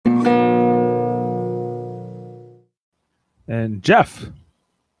And Jeff,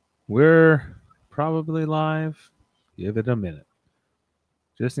 we're probably live. Give it a minute.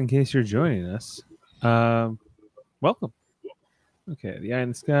 Just in case you're joining us, welcome. Okay, the eye in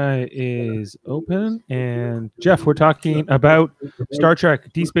the sky is open. And Jeff, we're talking about Star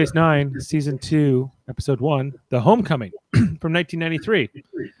Trek Deep Space Nine, Season 2, Episode 1, The Homecoming from 1993,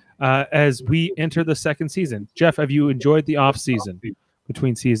 as we enter the second season. Jeff, have you enjoyed the off season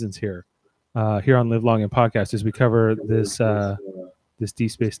between seasons here on Live Long and Podcast as we cover this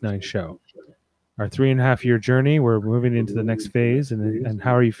Deep Space Nine show? Our 3.5 year journey. We're moving into the next phase, and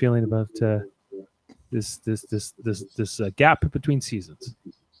how are you feeling about this gap between seasons?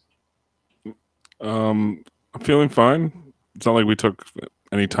 I'm feeling fine. It's not like we took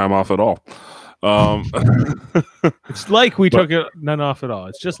any time off at all. It's like we took none off at all.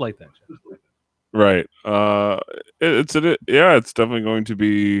 It's just like that. Right. It's definitely going to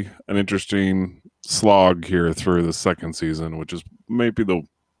be an interesting slog here through the second season, which is maybe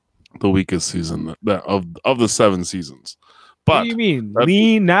the weakest season of the 7 seasons. But what do you mean?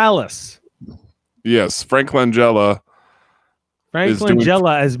 Lean Alice. Yes, Frank Langella. Frank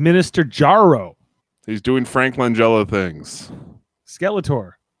Langella as Minister Jarro. He's doing Frank Langella things.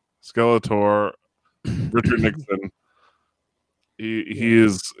 Skeletor, Richard Nixon.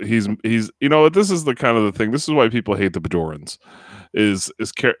 He's you know, this is the kind of the thing. This is why people hate the Bajorans. Is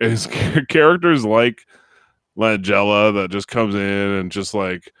characters like Langella that just comes in and just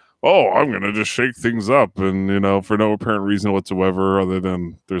like, oh, I'm gonna just shake things up, and you know, for no apparent reason whatsoever, other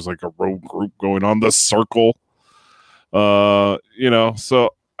than there's like a rogue group going on, the Circle. You know,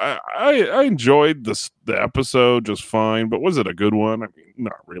 so I enjoyed the episode just fine, but was it a good one? I mean,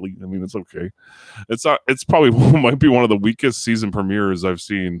 not really. I mean, it's okay. It's not. It's probably might be one of the weakest season premieres I've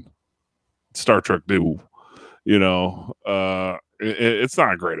seen Star Trek do. You know, it's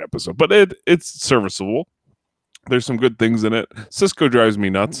not a great episode, but it's serviceable. There's some good things in it. Sisko drives me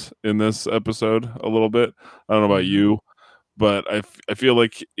nuts in this episode a little bit. I don't know about you, but I feel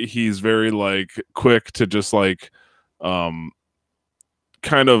like he's very like quick to just like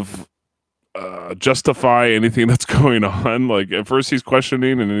kind of justify anything that's going on. Like at first he's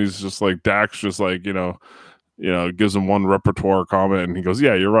questioning, and then he's just like Dax just like, you know, gives him one repertoire comment, and he goes,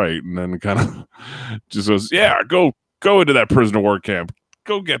 yeah, you're right, and then kind of just goes, yeah, go into that prisoner of war camp,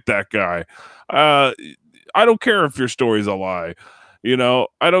 go get that guy. I don't care if your story's a lie. You know,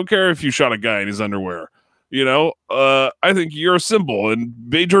 I don't care if you shot a guy in his underwear. You know, I think you're a symbol, and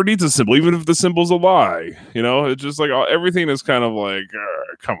Bajor needs a symbol, even if the symbol's a lie. You know, it's just like everything is kind of like,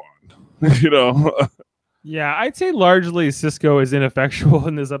 come on, you know. Yeah, I'd say largely Sisko is ineffectual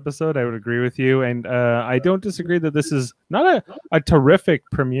in this episode. I would agree with you, and I don't disagree that this is not a terrific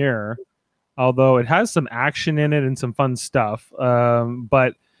premiere, although it has some action in it and some fun stuff.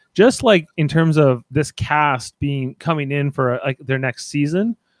 But just like in terms of this cast coming in for like their next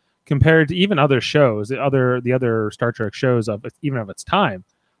season, compared to even other shows, the other Star Trek shows of its time,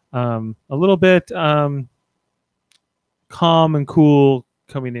 a little bit calm and cool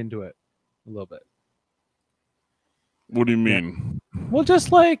coming into it, a little bit. What do you mean? Yeah. Well,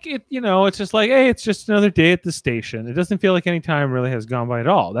 just like it, you know, it's just like, hey, it's just another day at the station. It doesn't feel like any time really has gone by at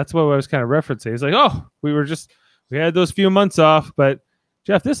all. That's what I was kind of referencing. It's like, oh, we had those few months off, but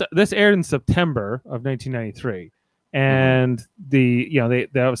Jeff, this aired in September of 1993, and they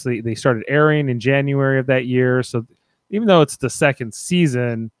obviously they started airing in January of that year. So even though it's the second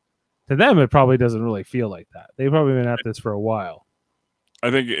season, to them it probably doesn't really feel like that. They've probably been at this for a while.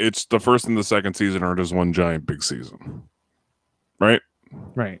 I think it's the first and the second season are just one giant big season, right?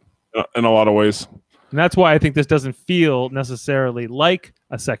 Right. In a lot of ways. And that's why I think this doesn't feel necessarily like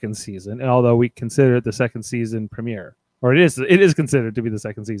a second season, although we consider it the second season premiere. Or it is considered to be the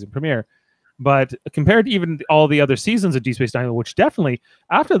second season premiere. But compared to even all the other seasons of Deep Space Nine, which definitely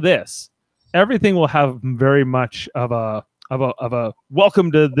after this, everything will have very much of a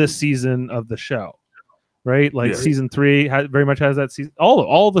welcome to this season of the show, right? Like season 3 very much has that season.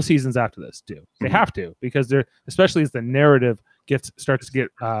 All the seasons after this do. They have to, because they're, especially as the narrative starts to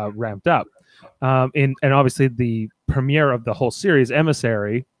get ramped up. And obviously the premiere of the whole series,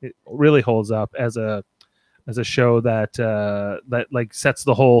 Emissary, it really holds up as a show that like sets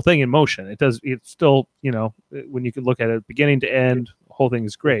the whole thing in motion. It's still, you know, when you can look at it beginning to end, the whole thing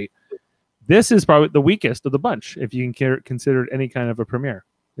is great. This is probably the weakest of the bunch, if you can consider it any kind of a premiere.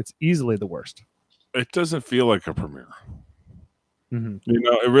 It's easily the worst. It doesn't feel like a premiere. You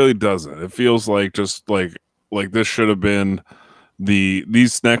know, it really doesn't. It feels like just like this should have been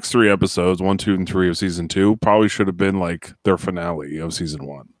these next 3 episodes, 1, 2, and 3 of season 2 probably should have been like their finale of season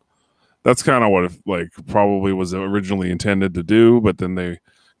 1. That's kind of what it, like probably was originally intended to do, but then they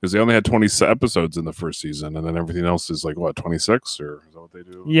because they only had 20 episodes in the first season, and then everything else is like what, 26, or is that what they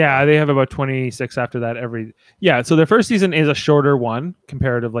do? Yeah, they have about 26 after that every. Yeah, so their first season is a shorter one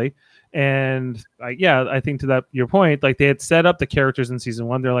comparatively, and I think to that your point, like they had set up the characters in season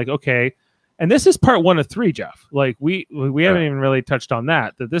 1. They're like, okay, and this is part 1 of 3, Jeff. Like we haven't even really touched on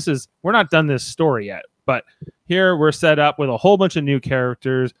that. That this is we're not done this story yet, but here we're set up with a whole bunch of new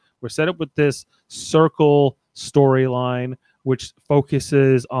characters. We're set up with this circle storyline, which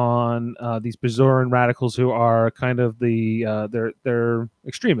focuses on these Bajoran radicals who are kind of the they're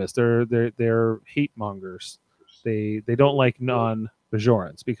extremists. They're hate mongers. They don't like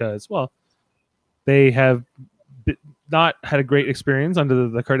non-Bajorans because, well, they have not had a great experience under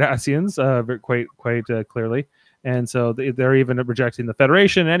the Cardassians quite clearly, and so they're even rejecting the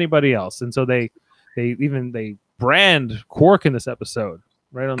Federation and anybody else. And so they brand Quark in this episode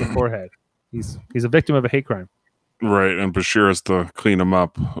right on the forehead. He's a victim of a hate crime. Right, and Bashir has to clean him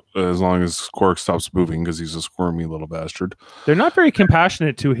up as long as Quark stops moving because he's a squirmy little bastard. They're not very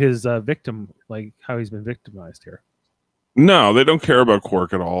compassionate to his victim, like how he's been victimized here. No, they don't care about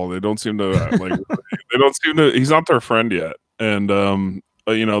Quark at all. They don't seem to like. They don't seem to. He's not their friend yet, and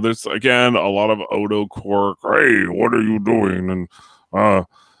there's again a lot of Odo Quark. Hey, what are you doing? And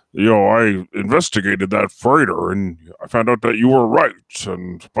I investigated that freighter and I found out that you were right.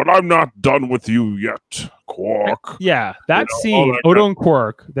 But I'm not done with you yet, Quark. Yeah, that scene, Odo and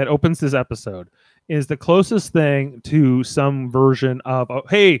Quark, that opens this episode is the closest thing to some version of,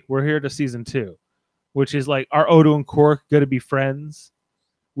 hey, we're here to season 2, which is like, are Odo and Quark going to be friends?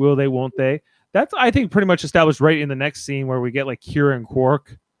 Will they, won't they? That's, I think, pretty much established right in the next scene where we get like Kira and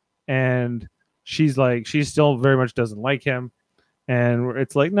Quark, and she still very much doesn't like him. And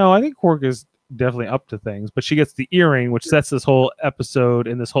it's like, no, I think Quark is definitely up to things. But she gets the earring, which sets this whole episode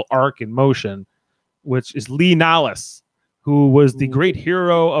and this whole arc in motion, which is Lee Nallis, who was the great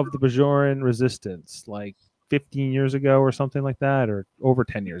hero of the Bajoran resistance, like 15 years ago or something like that, or over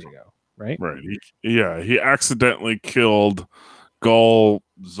 10 years ago, right? Right. He accidentally killed Gul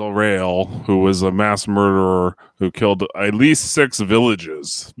Zorail, who was a mass murderer who killed at least 6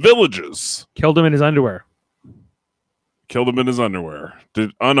 villages. Killed him in his underwear.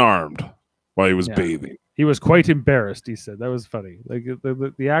 Unarmed while he was bathing. He was quite embarrassed, he said. That was funny. Like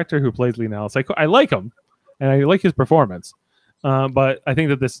the actor who plays Lee Nallis, like, I like him and I like his performance. But I think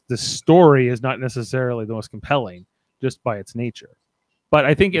that this story is not necessarily the most compelling just by its nature. But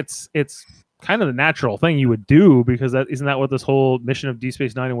I think it's kind of the natural thing you would do, because isn't that what this whole mission of Deep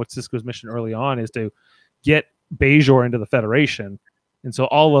Space Nine and what Sisko's mission early on is, to get Bajor into the Federation. And so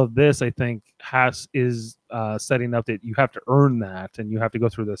all of this, I think, is setting up that you have to earn that, and you have to go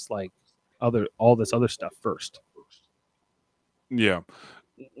through this all this other stuff first. Yeah.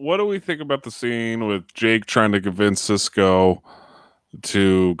 What do we think about the scene with Jake trying to convince Sisko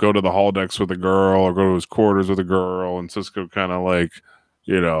to go to the holodecks with a girl or go to his quarters with a girl, and Sisko kind of like,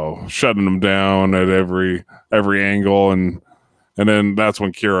 shutting him down at every angle, and then that's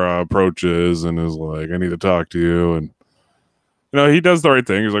when Kira approaches and is like, I need to talk to you, and he does the right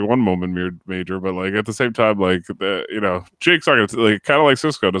thing. He's like, one moment, Major, but like at the same time, like Jake's not gonna like, kind of like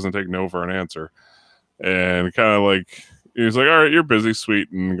Sisko doesn't take no for an answer, and kind of like he's like, all right, you're busy,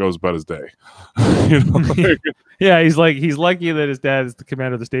 sweet, and goes about his day. Yeah, he's lucky that his dad is the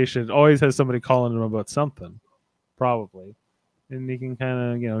commander of the station. Always has somebody calling him about something, probably, and he can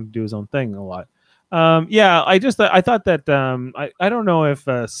kind of do his own thing a lot. I thought that I don't know if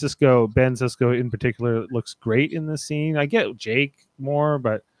Ben Sisko in particular looks great in this scene. I get Jake more,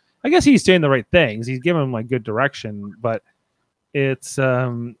 but I guess he's saying the right things. He's giving him like good direction, but it's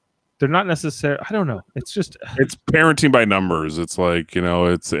they're not necessarily. I don't know. It's just it's parenting by numbers. It's like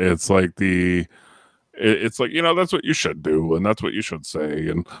it's like that's what you should do and that's what you should say,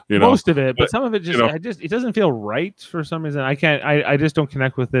 and most of it, but some of it it doesn't feel right for some reason. I just don't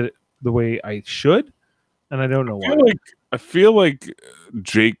connect with it the way I should, and I don't know why. I feel like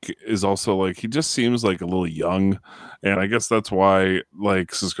Jake is also like, he just seems like a little young, and I guess that's why like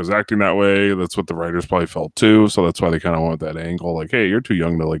Sisko's acting that way. That's what the writers probably felt too, so that's why they kind of want that angle, like, hey, you're too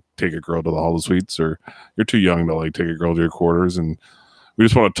young to like take a girl to the holosuites, or you're too young to like take a girl to your quarters, and we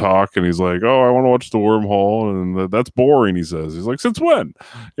just want to talk. And he's like, oh, I want to watch the wormhole, and that's boring, he says. He's like, since when?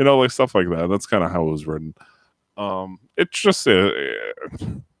 Like stuff like that. That's kind of how it was written. It's just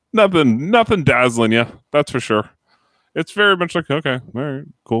nothing dazzling you, that's for sure. It's very much like, okay, all right,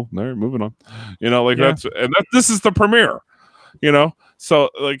 cool, all right, moving on. This is the premiere, so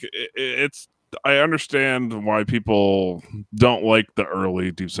like it's, I understand why people don't like the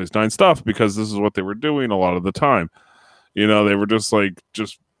early Deep Space Nine stuff, because this is what they were doing a lot of the time. They were just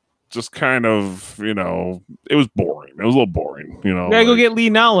just kind of, it was boring. It was a little boring, We gotta go get Lee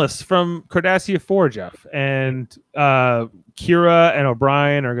Nallis from Cardassia 4, Jeff. And Kira and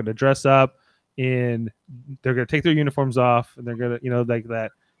O'Brien are gonna dress up they're gonna take their uniforms off, and they're gonna, like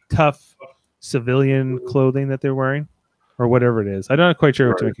that tough civilian clothing that they're wearing, or whatever it is. I'm not quite sure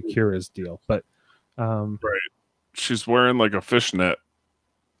what to make of Kira's deal, but right. She's wearing like a fishnet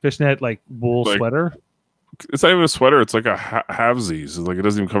like wool sweater. It's not even a sweater. It's like a halvesies. Like it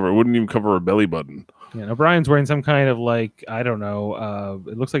doesn't even cover. It wouldn't even cover her belly button. Yeah, O'Brien's wearing some kind of like, I don't know.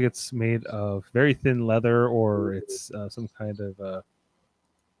 It looks like it's made of very thin leather, or it's some kind of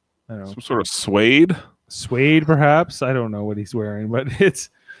I don't know, some sort of suede. Suede, perhaps. I don't know what he's wearing, but he's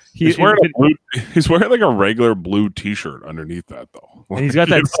wearing he's wearing like a regular blue T-shirt underneath that, though. And he's got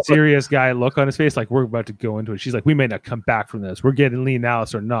that serious guy look on his face, like we're about to go into it. She's like, we may not come back from this. We're getting Lee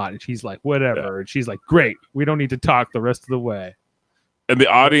Nallis or not. And she's like, whatever. Yeah. And she's like, great. We don't need to talk the rest of the way. And the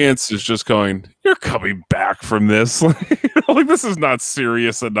audience is just going, "You're coming back from this? Like this is not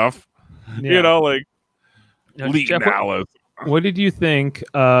serious enough." Yeah. Like Lee Nallis. What did you think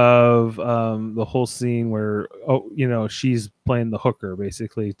of the whole scene where, she's playing the hooker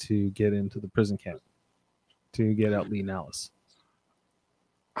basically to get into the prison camp to get out Lee Nallis?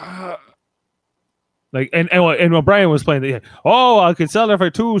 And O'Brien was playing I could sell her for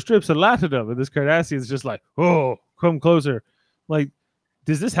 2 strips of latinum, and this Cardassia is just like, oh, come closer. Like,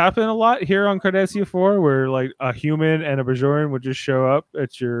 does this happen a lot here on Cardassia 4, where like a human and a Bajoran would just show up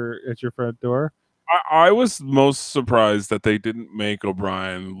at your front door? I was most surprised that they didn't make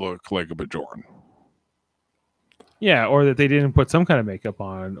O'Brien look like a Bajoran. Yeah, or that they didn't put some kind of makeup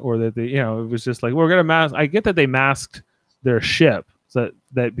on, or that they, it was just like, we're gonna mask. I get that they masked their ship, so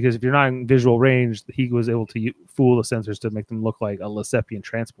that because if you're not in visual range, he was able to fool the sensors to make them look like a Lecepian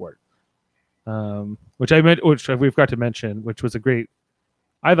transport. Which we've got to mention, which was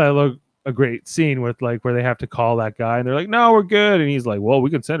I thought it looked a great scene with like where they have to call that guy, and they're like, no, we're good, and he's like, well, we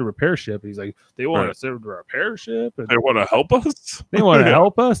can send a repair ship, and he's like, they want to send a repair ship, and they want to help us. They want to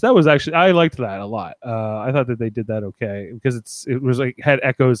help us. That was actually, I liked that a lot. I thought that they did that okay, because it was like had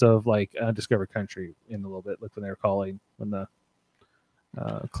echoes of like Undiscovered Country in a little bit, like when they were calling, when the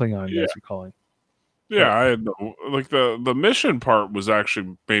Klingon guys were calling. Yeah, I had like the mission part was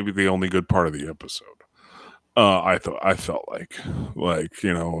actually maybe the only good part of the episode. I felt like,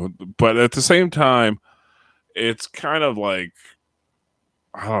 but at the same time, it's kind of like,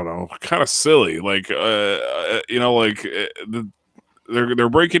 I don't know, kind of silly. Like, they're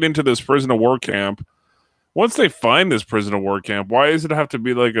breaking into this prison of war camp. Once they find this prison of war camp, why does it have to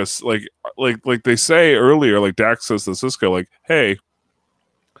be like like they say earlier, like Dax says to Sisko, like, hey,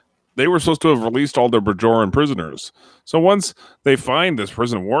 they were supposed to have released all their Bajoran prisoners. So once they find this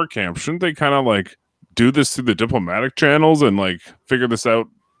prison of war camp, shouldn't they kind of like do this through the diplomatic channels and like figure this out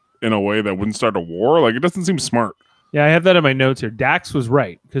in a way that wouldn't start a war? Like, it doesn't seem smart. Yeah, I have that in my notes here. Dax was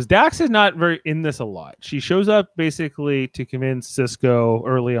right, because Dax is not very in this a lot. She shows up basically to convince Sisko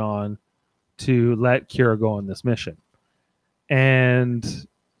early on to let Kira go on this mission. And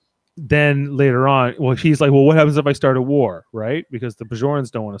then later on, he's like, well, what happens if I start a war, right? Because the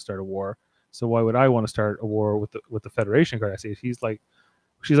Bajorans don't want to start a war. So why would I want to start a war with the Federation Cardassia? She's like,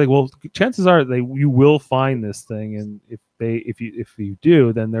 well, chances are you will find this thing, and if you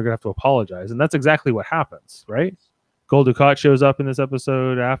do, then they're gonna have to apologize, and that's exactly what happens, right? Gul Dukat shows up in this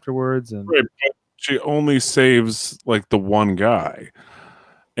episode afterwards, and right, but she only saves like the one guy,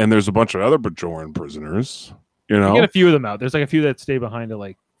 and there's a bunch of other Bajoran prisoners. You get a few of them out. There's like a few that stay behind to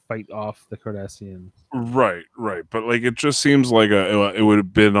like fight off the Cardassian. Right, but like it just seems like it would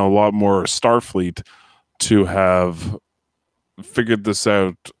have been a lot more Starfleet to have figured this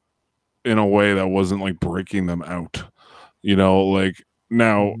out in a way that wasn't like breaking them out, like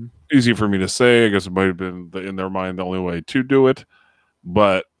now easy for me to say, I guess it might have been in their mind the only way to do it,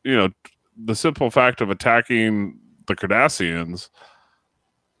 but the simple fact of attacking the Cardassians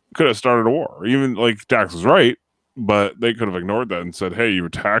could have started a war. Even like Dax was right, but they could have ignored that and said, hey, you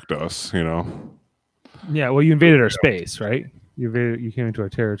attacked us, Yeah, well, you invaded our space, right? You came into our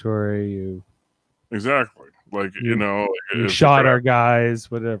territory, exactly. Like, you shot our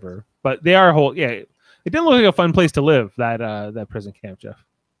guys, whatever. But they are it didn't look like a fun place to live, that prison camp, Jeff.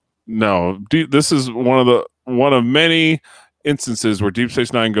 No, this is one of many instances where Deep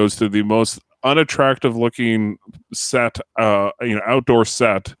Space Nine goes to the most unattractive looking set, outdoor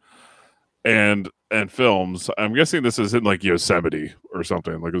set and films. I'm guessing this is in like Yosemite or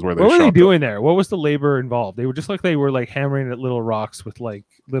something. Like, is where they. What were they doing there? What was the labor involved? They were just like hammering at little rocks with like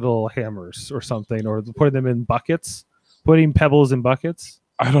little hammers or something, or putting them in buckets, putting pebbles in buckets.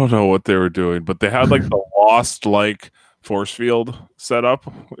 I don't know what they were doing, but they had like the lost like force field set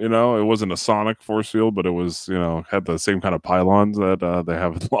up. You know, it wasn't a sonic force field, but it was, you know, had the same kind of pylons that they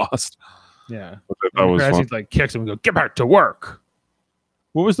have in Lost. Yeah. Which I And thought was fun. McCrasty's like kicks him and go, get back to work.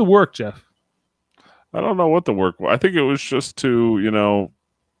 What was the work, Jeff? I don't know what the work was. I think it was just to, you know,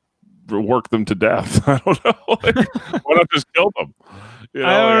 work them to death. I don't know. Like, why not just kill them? You know,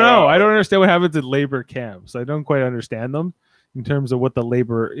 I don't like, know. I don't understand what happens in labor camps. I don't quite understand them in terms of what the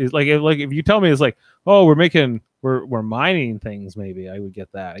labor is like. If you tell me it's like, oh, we're mining things, maybe I would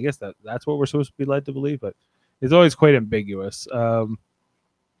get that. I guess that's what we're supposed to be led to believe, but it's always quite ambiguous. I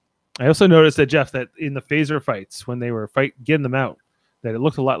also noticed that Jeff, that in the phaser fights when they were getting them out, that it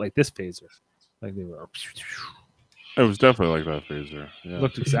looked a lot like this phaser, like they were. it was definitely like that phaser. Yeah.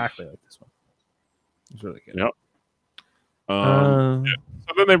 Looked exactly like this one. It was really good. Yep. So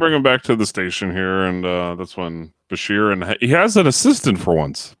then they bring him back to the station here, and that's when Bashir, and he has an assistant for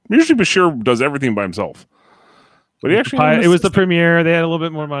once. Usually Bashir does everything by himself, but he actually it was the premiere. They had a little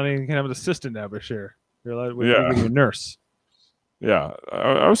bit more money. You can have an assistant now, Bashir. You're allowed to give you a nurse. Yeah,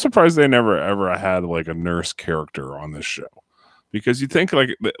 I was surprised they never ever had like a nurse character on this show, because you think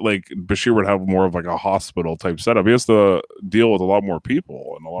like Bashir would have more of like a hospital type setup. He has to deal with a lot more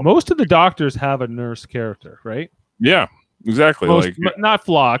people and a lot. Most of the doctors have a nurse character, right? Yeah. Exactly, not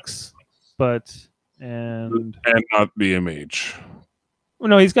Phlox, but and not the MH. Well,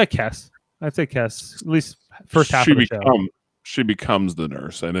 no, he's got Kes. I'd say Kes, at least first half of the show. She becomes the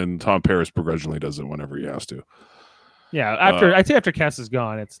nurse, and then Tom Paris begrudgingly does it whenever he has to. Yeah, I'd say after Kes is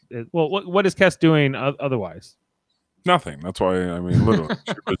gone, what is Kes doing otherwise? Nothing. That's why, I mean, literally,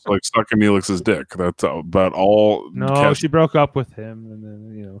 she was like stuck in Neelix's dick. That's about all. No, she broke up with him, and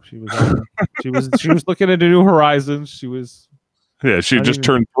then she was looking at New Horizons. She was. Yeah, she just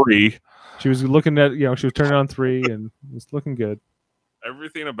turned 3. She was looking at she was turning on 3, and it was looking good.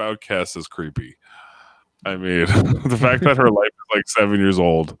 Everything about Kes is creepy. I mean, the fact that her life is like 7 years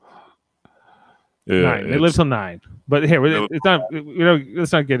old. 9. They live till 9. But here, it's not.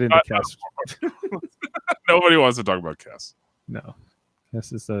 Let's not get into Kes. Nobody wants to talk about Kes. No,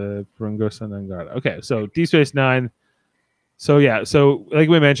 Kes is Brungosa Nangara. Okay, so Deep Space Nine. So yeah, so like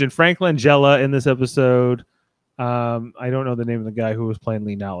we mentioned, Frank Langella in this episode. I don't know the name of the guy who was playing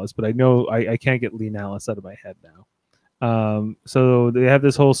Lee Nallis, but I know I can't get Lee Nallis out of my head now. So they have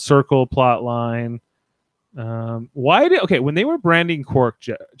this whole circle plot line. When they were branding Quark,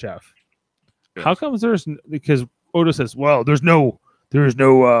 Jeff? Yes. How comes because Odo says, well, there's no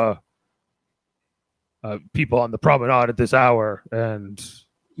people on the promenade at this hour, and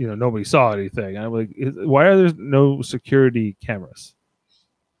nobody saw anything. And I'm like, why are there no security cameras?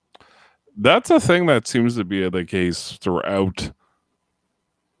 That's a thing that seems to be the case throughout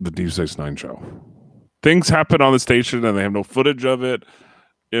the Deep Space Nine show. Things happen on the station and they have no footage of it.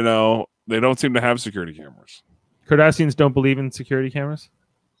 They don't seem to have security cameras. Cardassians don't believe in security cameras?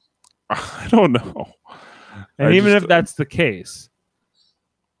 I don't know. And if that's the case,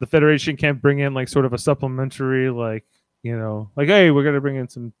 the Federation can't bring in like sort of a supplementary, like, hey, we're going to bring in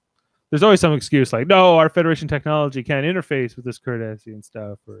some. There's always some excuse like, no, our Federation technology can't interface with this Cardassian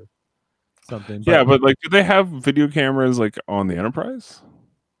stuff or something. But like, do they have video cameras like on the Enterprise?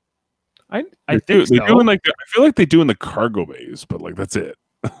 I think so. They do I feel like they do in the cargo bays, but like that's it.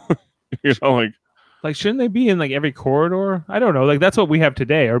 Like shouldn't they be in like every corridor? I don't know. Like that's what we have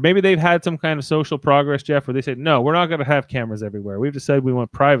today, or maybe they've had some kind of social progress, Jeff, where they said, no, we're not going to have cameras everywhere. We've decided we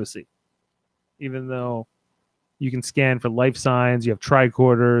want privacy, even though you can scan for life signs. You have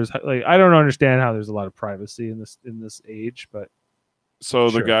tricorders. Like I don't understand how there's a lot of privacy in this age, but so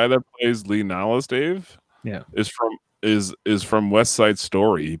the guy that plays Lee Nallis, Dave, is from West Side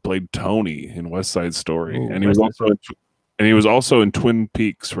Story. He played Tony in West Side Story. Ooh, and he was also in Twin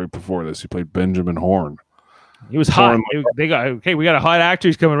Peaks right before this. He played Benjamin Horn. He was hot. We got a hot actor.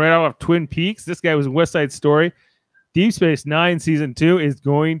 He's coming right out of Twin Peaks. This guy was in West Side Story. Deep Space Nine Season 2 is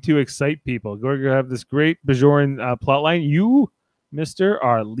going to excite people. We're going to have this great Bajoran plotline. You, Mr.,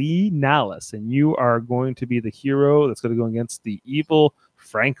 are Lee Nallis, and you are going to be the hero that's going to go against the evil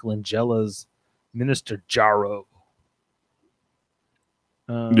Frank Langella's Minister Jaro.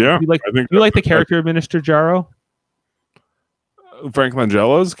 You like the character of Minister Jaro? Frank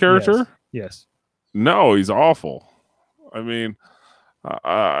Langella's character? Yes. No, he's awful. I mean,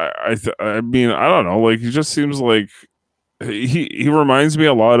 I don't know. Like, he just seems like he reminds me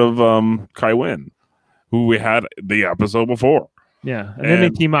a lot of Kai Wynn, who we had the episode before. Yeah, and then they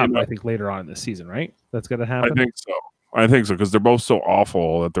team up. I think later on in this season, right? That's gonna happen. I think so because they're both so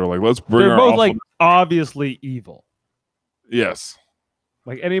awful that they're like, let's bring. They're both like obviously evil. Yes.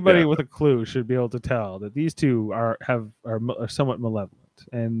 Like anybody with a clue should be able to tell that these two are somewhat malevolent,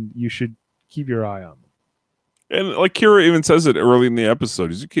 and you should keep your eye on them. And like Kira even says it early in the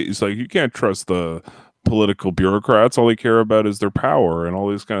episode. He's like, you can't trust the political bureaucrats. All they care about is their power and all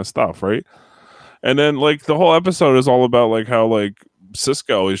this kind of stuff, right? And then like the whole episode is all about like how like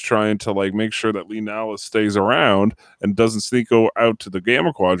Cisco is trying to like make sure that Lee Nallis stays around and doesn't out to the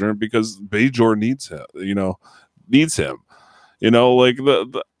Gamma Quadrant because Bajor needs him. Like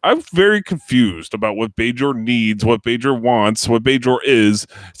I'm very confused about what Bajor needs, what Bajor wants, what Bajor is.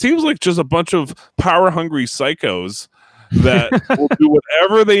 Seems like just a bunch of power hungry psychos that will do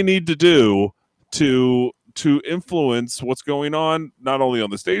whatever they need to do to influence what's going on, not only on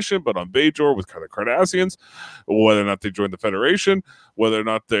the station, but on Bajor with kind of Cardassians, whether or not they join the Federation, whether or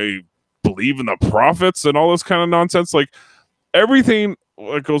not they believe in the prophets and all this kind of nonsense. Like everything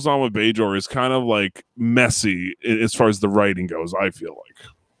what goes on with Bajor is kind of like messy as far as the writing goes, I feel like.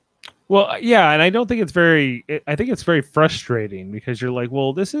 Well, yeah, and I don't think I think it's very frustrating because you're like,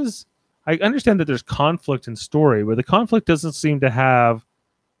 well, I understand that there's conflict in story, but the conflict doesn't seem to have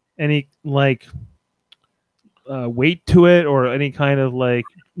any like weight to it or any kind of like,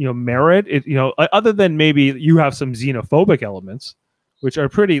 merit. Other than maybe you have some xenophobic elements, which are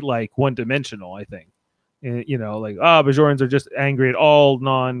pretty like one-dimensional, I think. Like, Bajorans are just angry at all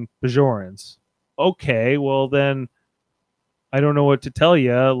non-Bajorans. Okay, well then I don't know what to tell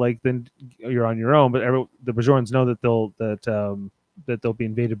you. Like, then you're on your own. But the Bajorans know that they'll be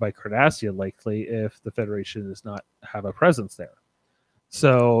invaded by Cardassia likely if the Federation does not have a presence there.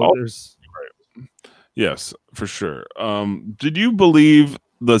 So there's yes, for sure. Did you believe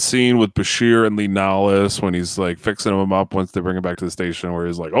the scene with Bashir and Lee Nallis when he's like fixing him up once they bring him back to the station, where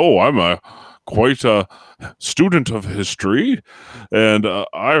he's like, "Oh, I'm quite a student of history, and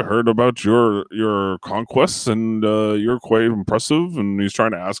I heard about your conquests, and you're quite impressive." And he's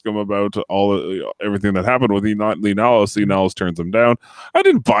trying to ask him about everything that happened with Lee Nallis. Lee Nallis turns him down. I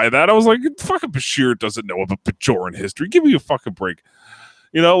didn't buy that. I was like, "Fucking Bashir doesn't know about Bajoran history. Give me a fucking break."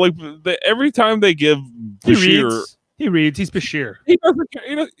 Like every time they give Bashir. He reads. He's Bashir. He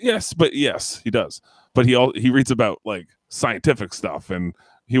doesn't. Yes, he does. But he reads about like scientific stuff, and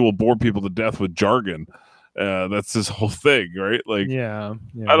he will bore people to death with jargon. That's his whole thing, right? Like, yeah.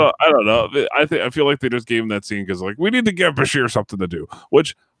 I don't know. I feel like they just gave him that scene because like we need to give Bashir something to do,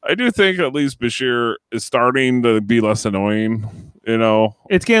 which I do think at least Bashir is starting to be less annoying.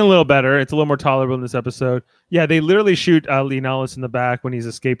 It's getting a little better. It's a little more tolerable in this episode. Yeah, they literally shoot Lee Nallis in the back when he's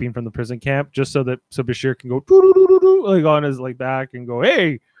escaping from the prison camp, just so Bashir can go like on his like back and go,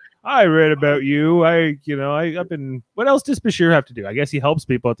 "Hey, I read about you. I've been." What else does Bashir have to do? I guess he helps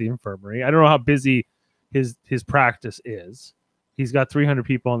people at the infirmary. I don't know how busy his practice is. He's got 300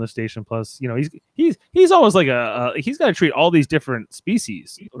 people on the station, plus he's almost like he's got to treat all these different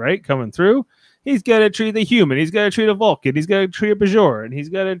species, right, coming through. He's got to treat the human. He's got to treat a Vulcan. He's got to treat a Bajor, and he's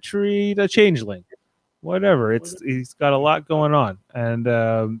got to treat a changeling. Whatever. He's got a lot going on,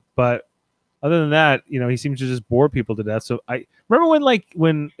 and but other than that, he seems to just bore people to death. So I remember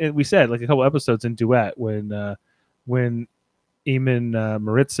when we said like a couple episodes in Duet when Eamon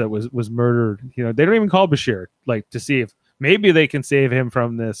Maritza was murdered. They don't even call Bashir like to see if maybe they can save him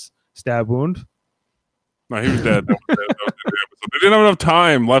from this stab wound. No, he was dead. They didn't have enough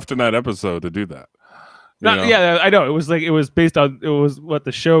time left in that episode to do that. Yeah, I know. It was based on what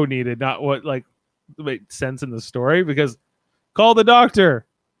the show needed, not what like made sense in the story. Because call the doctor,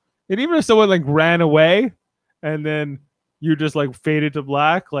 and even if someone like ran away, and then you just like faded to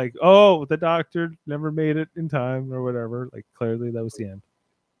black, like, oh, the doctor never made it in time or whatever. Like clearly that was the end.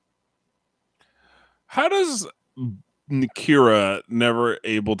 How does Kira never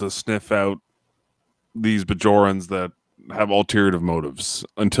able to sniff out these Bajorans that have ulterior motives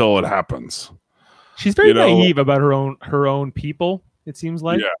until it happens? She's very naive about her own people, it seems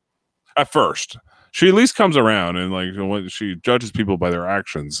like. Yeah. At first. She at least comes around and like when she judges people by their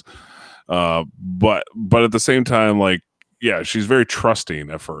actions. But at the same time, like, yeah, she's very trusting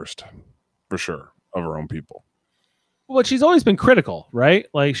at first, for sure, of her own people. Well, she's always been critical, right?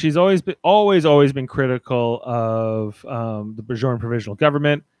 Like she's always been critical of the Bajoran provisional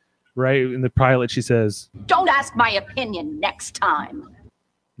government, right? In the pilot, she says, "Don't ask my opinion next time."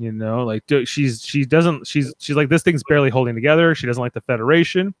 Like she's like, this thing's barely holding together. She doesn't like the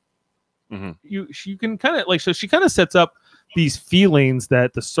Federation. Mm-hmm. You can kind of like, so she kind of sets up these feelings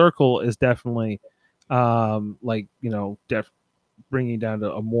that the Circle is definitely bringing down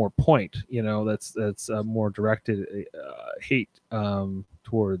to a more point, that's more directed hate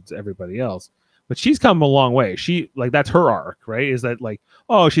towards everybody else. But she's come a long way. She like, that's her arc, right? Is that like,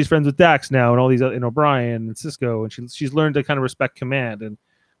 oh, she's friends with Dax now and all these and O'Brien and Cisco, and she's learned to kind of respect command,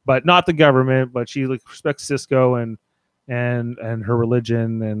 but not the government, but she like respects Cisco and and her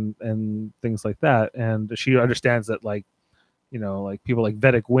religion and things like that. And she understands that, like, like people like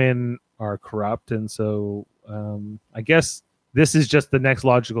Vedic Wynn are corrupt, and so I guess this is just the next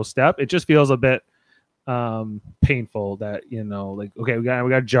logical step. It just feels a bit painful that like, okay, we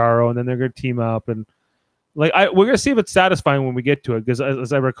got Jaro, and then they're gonna team up, and like we're gonna see if it's satisfying when we get to it, because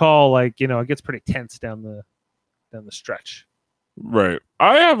as I recall, like it gets pretty tense down the stretch. Right.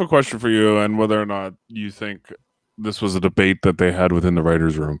 I have a question for you, and whether or not you think this was a debate that they had within the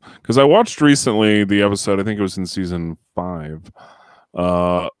writers' room. Because I watched recently the episode, I think it was in season 5,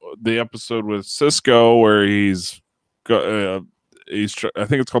 the episode with Cisco where he's I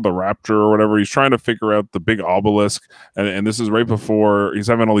think it's called the Rapture or whatever. He's trying to figure out the big obelisk, and this is right before he's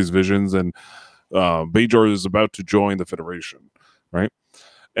having all these visions, and Bajor is about to join the Federation, right?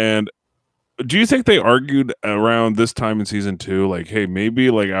 And do you think they argued around this time in season 2, like, hey, maybe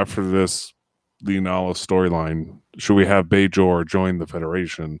like after this Leonala storyline, should we have Bajor join the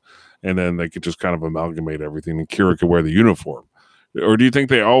Federation, and then they could just kind of amalgamate everything, and Kira could wear the uniform? Or do you think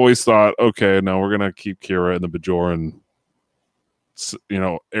they always thought, okay, no, we're gonna keep Kira in the Bajoran,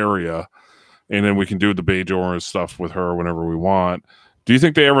 area, and then we can do the Bajor stuff with her whenever we want? Do you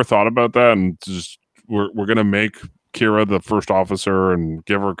think they ever thought about that, and just we're gonna make Kira the first officer and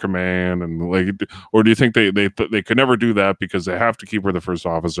give her command, and like, or do you think they could never do that because they have to keep her the first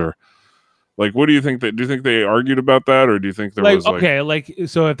officer? Like, what do you think? Do you think they argued about that, or do you think there was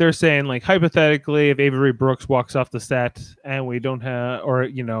so if they're saying, like, hypothetically, if Avery Brooks walks off the set and we don't have, or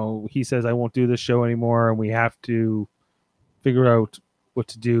he says, I won't do this show anymore, and we have to figure out what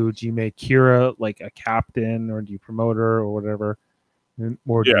to do you make Kira like a captain, or do you promote her or whatever,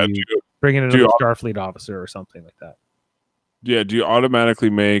 or do you bring in another Starfleet officer or something like that? Yeah, do you automatically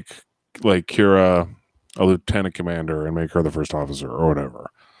make like Kira a lieutenant commander and make her the first officer or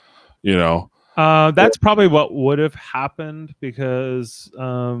whatever? That's probably what would have happened, because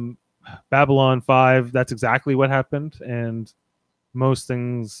Babylon 5, that's exactly what happened, and most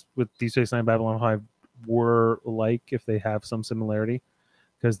things with Deep Space Nine, Babylon 5 were like, if they have some similarity,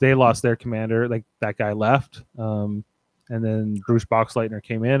 because they lost their commander, like that guy left, and then Bruce Boxleitner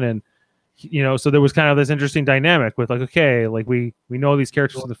came in, and so there was kind of this interesting dynamic with, like, okay, like we know these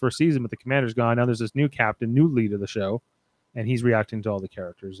characters in the first season, but the commander's gone. Now there's this new captain, new lead of the show, and he's reacting to all the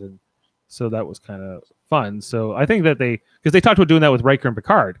characters, and so that was kind of fun. So I think that because they talked about doing that with Riker and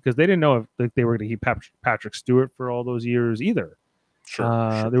Picard, because they didn't know if they were going to keep Patrick Stewart for all those years either.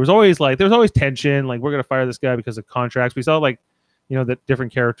 Sure. There was always tension, like, we're going to fire this guy because of contracts. We saw, like, that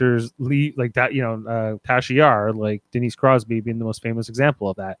different characters leave, like that, Tasha Yar, like Denise Crosby being the most famous example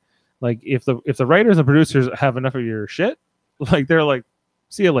of that. Like, if the writers and producers have enough of your shit, like, they're like,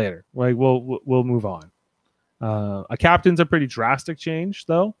 see you later. Like, we'll move on. A captain's a pretty drastic change,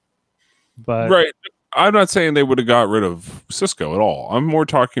 though. But right, I'm not saying they would have got rid of Cisco at all. I'm more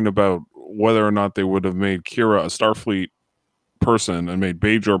talking about whether or not they would have made Kira a Starfleet person and made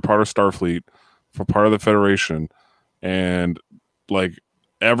Bajor part of Starfleet, for part of the Federation, and like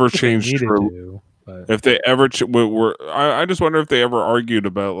ever changed her. If they ever I just wonder if they ever argued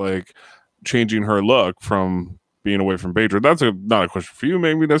about like changing her look from being away from Bajor. That's not a question for you,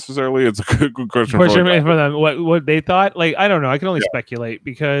 maybe necessarily. It's a good question for them. What they thought, like, I don't know. I can only speculate,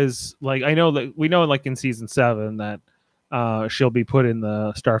 because, like, I know that we know, like, in season 7 that she'll be put in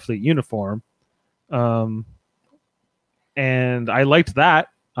the Starfleet uniform, and I liked that.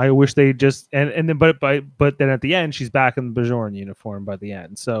 I wish they just and then but then at the end she's back in the Bajoran uniform by the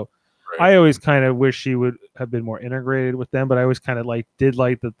end. So I always kind of wish she would have been more integrated with them, but I always kind of did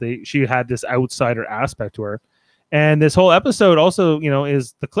like that she had this outsider aspect to her. And this whole episode also,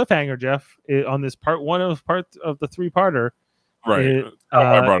 is the cliffhanger, Jeff, on this part of the 3-parter. Right.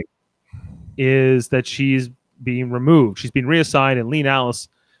 Is that she's being removed. She's being reassigned, and Leonala,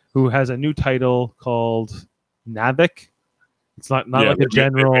 who has a new title called Navik. It's not like a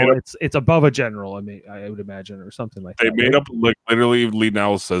general. It's above a general. I mean, I would imagine, or something like that. They made up, like, literally,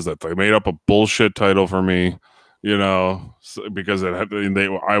 Leonala says that they made up a bullshit title for me. Because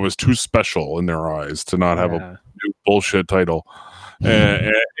I was too special in their eyes to not have a new bullshit title.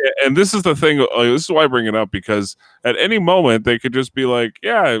 And this is the thing. This is why I bring it up, because at any moment they could just be like,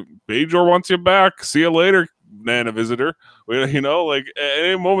 "Yeah, Bajor wants you back. See you later, Nana Visitor." Like, at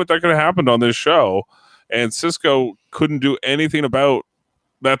any moment that could have happened on this show, and Cisco couldn't do anything about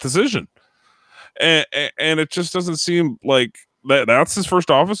that decision. And it just doesn't seem like that's his first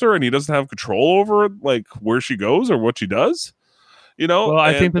officer, and he doesn't have control over, like, where she goes or what she does. Well,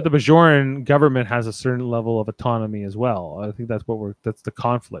 I think that the Bajoran government has a certain level of autonomy as well. I think that's that's the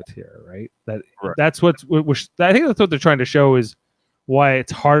conflict here, right? That's I think that's what they're trying to show, is why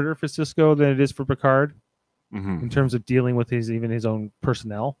it's harder for Cisco than it is for Picard. Mhm. in terms of dealing with his own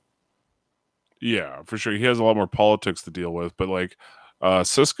personnel. Yeah, for sure. He has a lot more politics to deal with, but like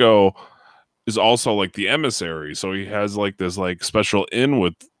Cisco is also like the emissary, so he has like this like special in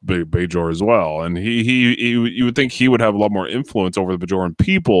with Bajor as well, and he you would think he would have a lot more influence over the Bajoran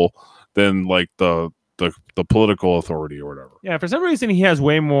people than like the political authority or whatever. Yeah, for some reason he has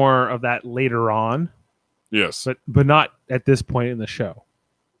way more of that later on, Yes, but not at this point in the show.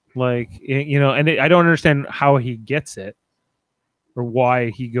 Like and I don't understand how he gets it, or why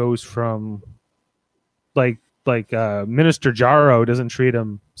he goes from like Minister Jaro doesn't treat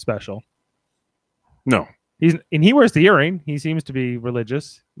him special. no, He wears the earring. He seems to be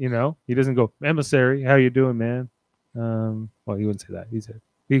religious. He doesn't go emissary. How you doing, man? Well, he wouldn't say that.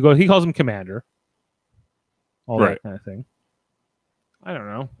 He calls him commander. All Right. that kind of thing. I don't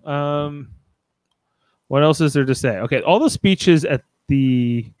know. What else is there to say? Okay, all the speeches at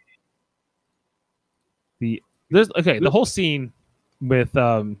the whole scene with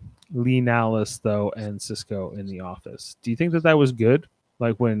Lee Nallis though and Cisco in the office. Do you think that was good?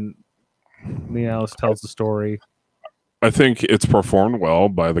 Like when Lee Nallis tells the story. I think it's performed well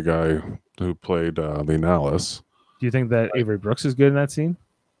by the guy who played Lee Nallis. Do you think that Avery Brooks is good in that scene?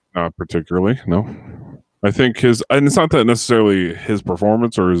 Not particularly, no. I think and it's not that necessarily his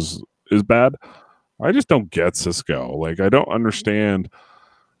performance or is bad. I just don't get Cisco. Like I don't understand.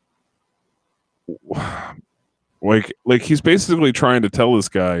 Like he's basically trying to tell this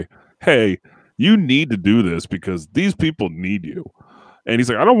guy, "Hey, you need to do this because these people need you." And he's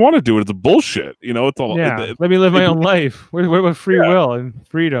like, "I don't want to do it. It's a bullshit." It's all. Yeah, let me live my own life. We're with free will and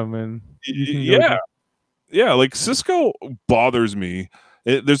freedom, and yeah. Like Cisco bothers me.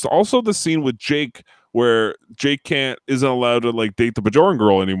 There's also the scene with Jake where Jake isn't allowed to like date the Bajoran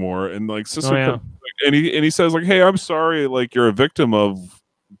girl anymore, and like Cisco comes, and he says like, "Hey, I'm sorry. Like you're a victim of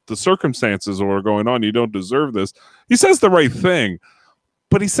the circumstances or what are going on. You don't deserve this." He says the right thing,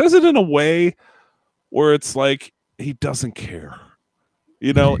 but he says it in a way where it's like he doesn't care.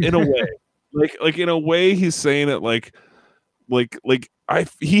 In a way, like in a way, he's saying it like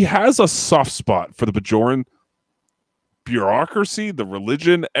he has a soft spot for the Bajoran bureaucracy, the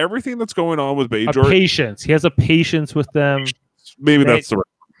religion, everything that's going on with Bajor. Patience. He has a patience with them. Maybe that's the right.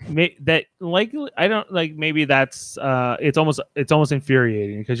 That like I don't like. Maybe that's it's almost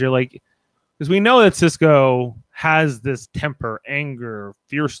infuriating because we know that Cisco has this temper, anger,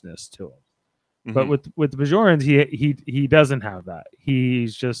 fierceness to him. Mm-hmm. But with the Bajorans, he doesn't have that.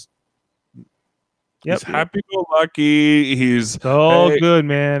 He's just he's happy-go-lucky. It's all good,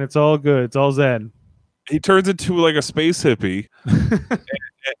 man. It's all good. It's all zen. He turns into like a space hippie,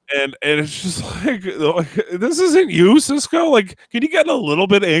 and it's just like this isn't you, Cisco. Like, can you get a little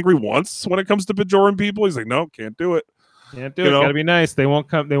bit angry once when it comes to Bajoran people? He's like, no, can't do it. Can't do it. Gotta be nice. They won't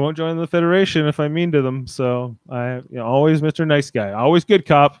come. They won't join the Federation if I'm mean to them. So always Mr. Nice Guy, always good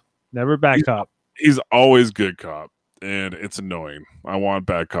cop. Never bad cop. He's always good cop, and it's annoying. I want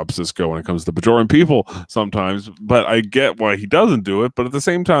bad cop Cisco when it comes to Bajoran people sometimes, but I get why he doesn't do it. But at the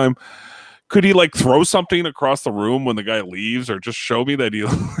same time, could he like throw something across the room when the guy leaves, or just show me that he?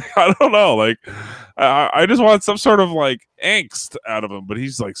 I don't know. Like, I just want some sort of like angst out of him. But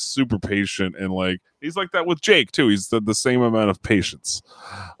he's like super patient, and like he's like that with Jake too. He's the same amount of patience.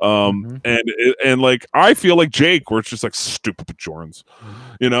 And like I feel like Jake, where it's just like stupid Bajorans,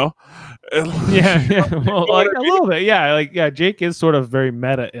 Yeah. Well, like a little bit. Yeah. Like Jake is sort of very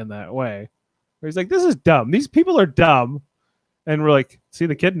meta in that way, where he's like, "This is dumb. These people are dumb," and we're like, "See,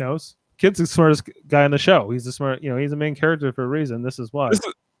 the kid knows." Kid's the smartest guy on the show. He's the smart, he's the main character for a reason. This is why.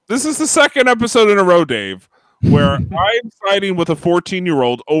 This is the second episode in a row, Dave, where I'm siding with a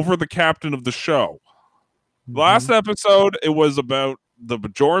 14-year-old over the captain of the show. Last episode, it was about the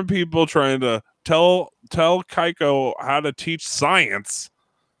Bajoran people trying to tell Kaiko how to teach science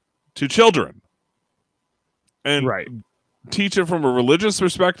to children. And teach it from a religious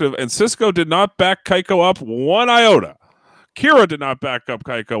perspective. And Cisco did not back Kaiko up one iota. Kira did not back up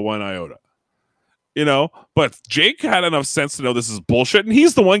Kaiko one iota. But Jake had enough sense to know this is bullshit, and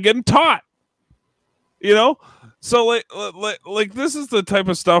he's the one getting taught. So like this is the type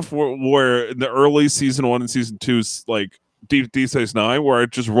of stuff where in the early season 1 and season 2, like Deep Space Nine, where I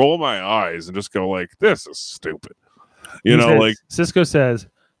just roll my eyes and just go like, this is stupid. Like Cisco says,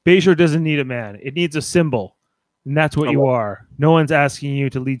 Bajor doesn't need a man; it needs a symbol. And that's what you are. No one's asking you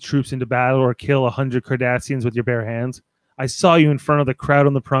to lead troops into battle or kill 100 Cardassians with your bare hands. I saw you in front of the crowd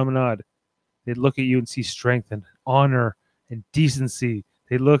on the promenade. They'd look at you and see strength and honor and decency.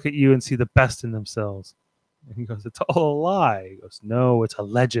 They'd look at you and see the best in themselves. And he goes, "It's all a lie." He goes, "No, it's a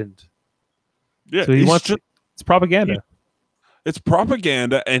legend." Yeah, so it's propaganda. It's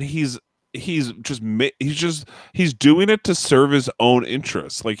propaganda, and he's he's doing it to serve his own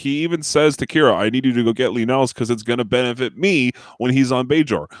interests. Like he even says to Kira, I need you to go get Lee Nellis because it's going to benefit me when he's on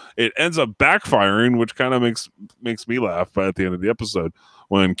Bajor. It ends up backfiring, which kind of makes me laugh at the end of the episode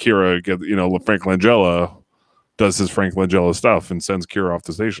when Kira gets, Frank Langella does his Frank Langella stuff and sends Kira off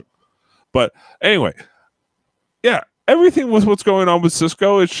the station. But anyway, yeah, everything with what's going on with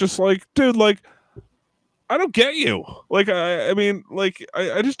Sisko, it's just like, dude, like, I don't get you. Like, I mean, like,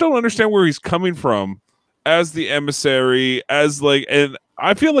 I just don't understand where he's coming from as the emissary, and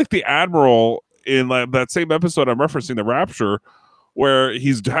I feel like the Admiral in like that same episode I'm referencing, The Rapture, where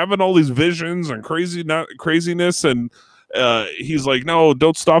he's having all these visions and craziness, and he's like, no,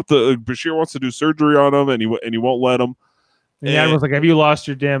 don't stop Bashir wants to do surgery on him, and he won't let him. And the Admiral's like, have you lost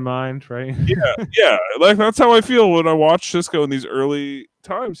your damn mind, right? Yeah. Like, that's how I feel when I watch Sisko in these early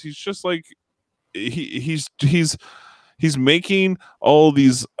times. He's just like, he's making all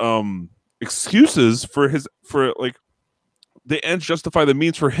these excuses for like the ends justify the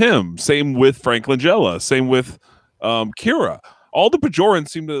means for him. Same with Frank Langella, same with Kira. All the Bajorans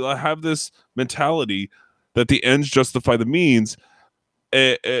seem to have this mentality that the ends justify the means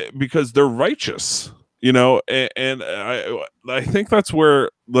because they're righteous, and I think that's where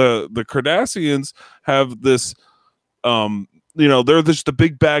the Cardassians have this they're just the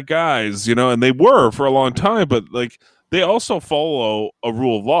big bad guys, and they were for a long time, but like they also follow a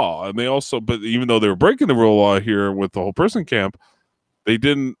rule of law, and but even though they were breaking the rule of law here with the whole prison camp, they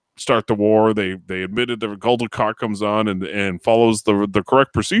didn't start the war. They admitted that Gul Dukat comes on and follows the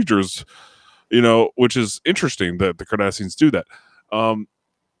correct procedures, which is interesting that the Cardassians do that.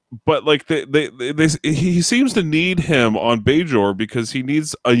 But like he seems to need him on Bajor because he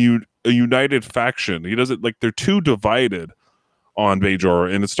needs a united faction. He doesn't, like, they're too divided on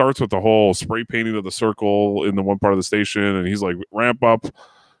Bajor, and it starts with the whole spray painting of the circle in the one part of the station, and he's like, ramp up,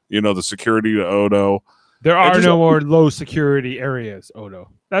 the security to Odo. There are no more low security areas, Odo.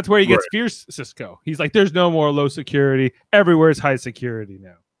 That's where he gets fierce, Sisko. He's like, there's no more low security. Everywhere is high security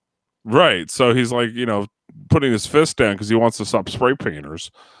now. Right. So he's like, putting his fist down because he wants to stop spray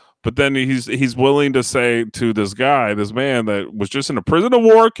painters. But then he's willing to say to this man that was just in a prisoner of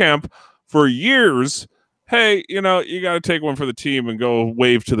war camp for years, hey, you got to take one for the team and go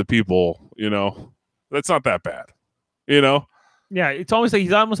wave to the people. That's not that bad. Yeah, it's almost like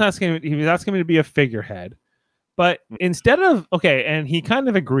he's asking me to be a figurehead. But instead of, and he kind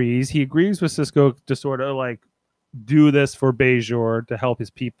of agrees. He agrees with Sisko to sort of like do this for Bajor to help his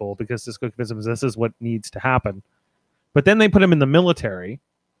people because Sisko convinces him this is what needs to happen. But then they put him in the military.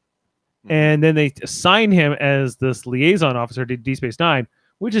 And then they assign him as this liaison officer to Deep Space Nine,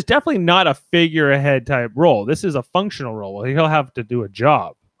 which is definitely not a figurehead type role. This is a functional role. He'll have to do a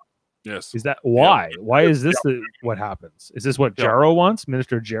job. Yes. Is that why? Yeah. Why is this what happens? Is this what Jarrow wants,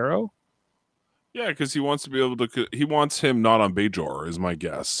 Minister Jarrow? Yeah, because he wants to be able to. He wants him not on Bajor, is my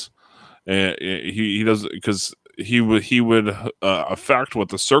guess. And he does, because he would affect what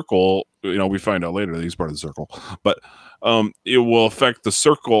the circle. We find out later that he's part of the circle, but it will affect the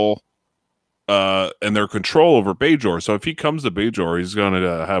circle. And their control over Bajor. So if he comes to Bajor, he's going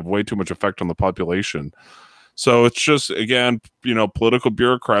to have way too much effect on the population. So it's just, again, political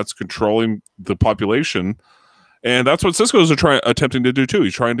bureaucrats controlling the population. And that's what Sisko is attempting to do too.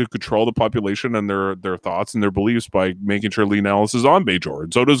 He's trying to control the population and their thoughts and their beliefs by making sure Lee Nellis is on Bajor.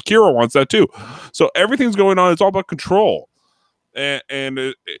 And so does Kira wants that too. So everything's going on. It's all about control. And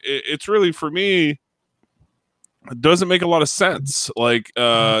it's really, for me, it doesn't make a lot of sense. Like,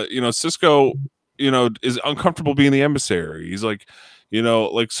 Sisko, is uncomfortable being the emissary. He's like,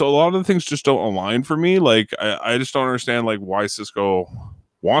 so a lot of the things just don't align for me. Like, I just don't understand, like, why Sisko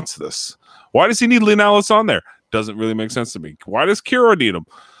wants this. Why does he need Lee Nellis on there? Doesn't really make sense to me. Why does Kira need him?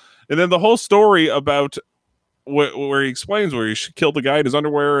 And then the whole story about where he explains where he killed the guy in his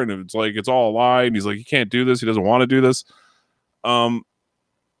underwear, and it's like, it's all a lie. And he's like, he can't do this. He doesn't want to do this.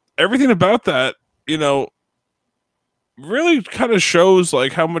 Everything about that, really kind of shows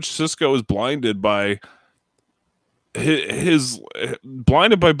like how much Sisko is blinded by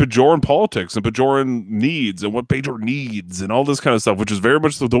blinded by Bajoran politics and Bajoran needs and what Bajor needs and all this kind of stuff, which is very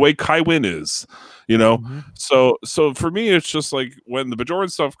much the way Kai Wynn is, So for me, it's just like when the Bajoran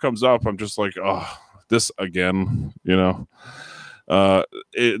stuff comes up, I'm just like, oh, this again, there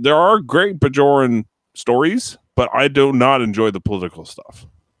are great Bajoran stories, but I do not enjoy the political stuff.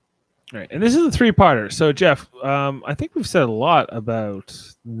 Right, and this is a 3-parter. So, Jeff, I think we've said a lot about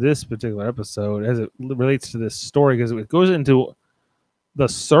this particular episode as it relates to this story, because it goes into the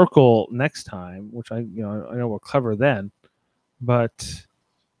circle next time, which I know we'll cover then. But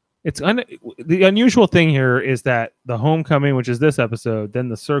the unusual thing here is that the Homecoming, which is this episode, then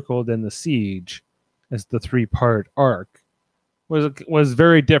the Circle, then the Siege, as the 3-part arc, was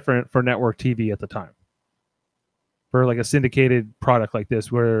very different for network TV at the time. For like a syndicated product like this,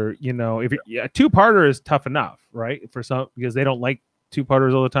 where a 2-parter is tough enough, right? For some, because they don't like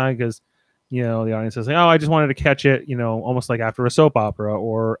 2-parters all the time, because the audience is like, oh, I just wanted to catch it, almost like after a soap opera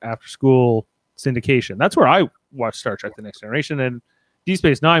or after school syndication. That's where I watched Star Trek: The Next Generation, and Deep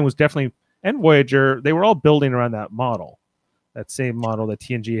Space Nine was definitely, and Voyager, they were all building around that model, that same model that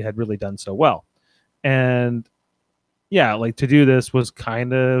TNG had really done so well. And yeah, like to do this was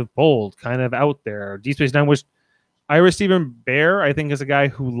kind of bold, kind of out there. Deep Space Nine was, Ira Steven Behr, I think, is a guy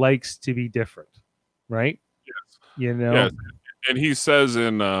who likes to be different, right? Yes. Yes. And he says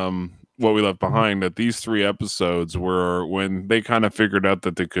in What We Left Behind that these 3 episodes were when they kind of figured out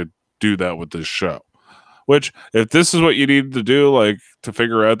that they could do that with this show. Which, if this is what you need to do, like to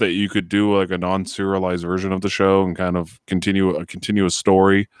figure out that you could do like a non-serialized version of the show and kind of continue a continuous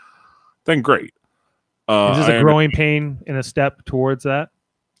story, then great. Is this a growing pain in a step towards that?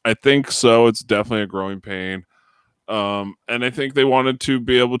 I think so. It's definitely a growing pain. And I think they wanted to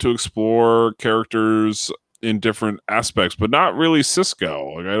be able to explore characters in different aspects, but not really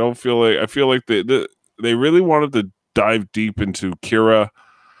Cisco. Like I feel like they really wanted to dive deep into Kira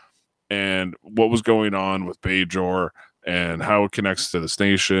and what was going on with Bajor and how it connects to the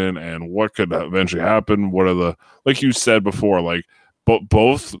station and what could eventually happen. What are the, like you said before, like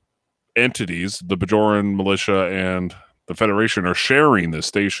both entities, the Bajoran militia and the Federation, are sharing this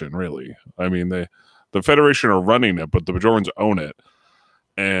station, really. I mean, the Federation are running it, but the Bajorans own it.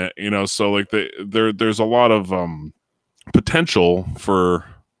 And, so like there's a lot of potential for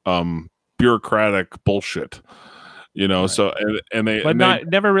bureaucratic bullshit. Right. So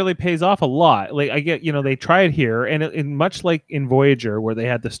never really pays off a lot. Like I get, they tried here, and much like in Voyager, where they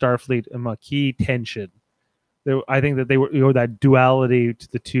had the Starfleet and Maquis tension. I think that they were, that duality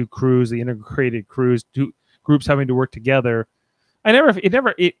to the 2 crews, the integrated crews, 2 groups having to work together.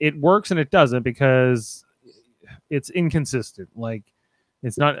 It works and it doesn't, because it's inconsistent. Like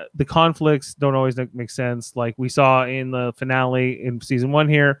it's not, the conflicts don't always make sense. Like we saw in the finale in season 1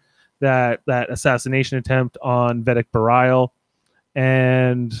 here, that assassination attempt on Vedic Bareil.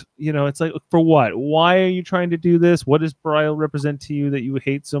 And, it's like, for what? Why are you trying to do this? What does Bareil represent to you that you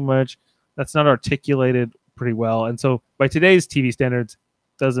hate so much? That's not articulated pretty well. And so by today's TV standards,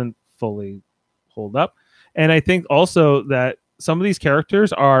 doesn't fully hold up. And I think also that some of these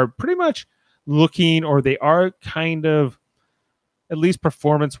characters are pretty much looking, or they are kind of, at least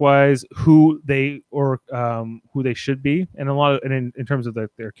performance-wise, who they should be, and a lot of, and in terms of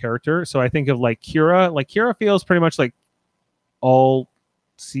their character. So I think of like Kira. Like Kira feels pretty much like all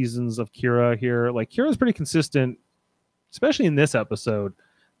seasons of Kira here. Like Kira's pretty consistent, especially in this episode,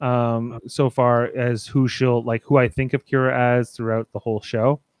 so far as who I think of Kira as throughout the whole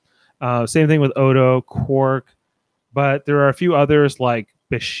show. Same thing with Odo, Quark, but there are a few others like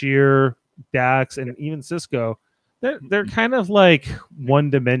Bashir, Dax, and even Cisco. They're kind of like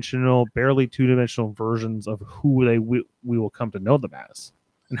one-dimensional, barely two-dimensional versions of who we will come to know them as,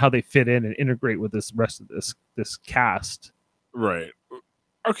 and how they fit in and integrate with this rest of this cast. Right.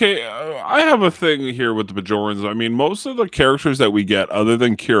 Okay, I have a thing here with the Bajorans. I mean, most of the characters that we get, other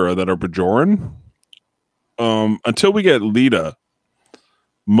than Kira, that are Bajoran, until we get Lita,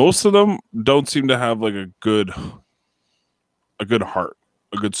 most of them don't seem to have like a good heart,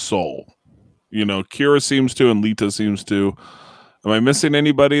 a good soul. Kira seems to, and Lita seems to. Am I missing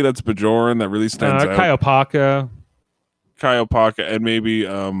anybody that's Bajoran that really stands out? Kaiopaka, and maybe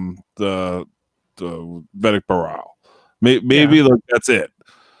the Vedic Bareil. Maybe like that's it.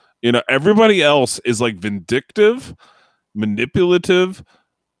 Everybody else is like vindictive, manipulative.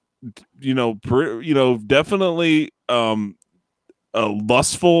 Definitely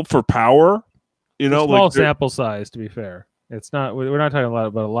lustful for power. Small sample size, to be fair. It's not. We're not talking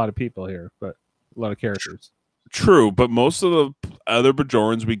about a lot of people here, but a lot of characters. True, but most of the other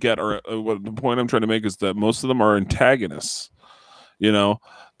Bajorans we get are. What the point I'm trying to make is that most of them are antagonists. We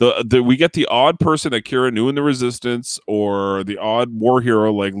get the odd person that Kira knew in the Resistance, or the odd war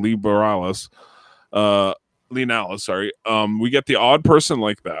hero like Lee Nalis. Sorry. We get the odd person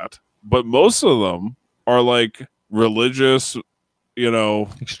like that, but most of them are like religious,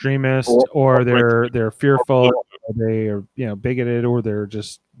 extremist, or they're fearful, or they are bigoted, or they're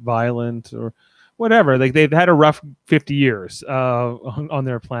just violent, or whatever. Like they've had a rough 50 years on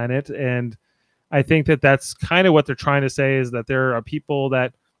their planet, and I think that's kind of what they're trying to say, is that there are people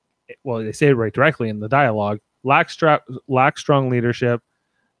that, well, they say it right directly in the dialogue, lack strong leadership,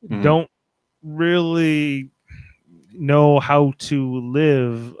 don't really know how to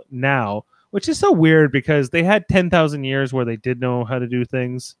live now, which is so weird because they had 10,000 years where they did know how to do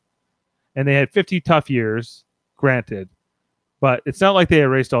things, and they had 50 tough years, granted, but it's not like they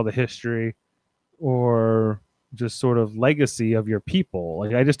erased all the history or just sort of legacy of your people.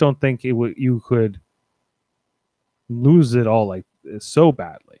 Like, I just don't think you could lose it all like so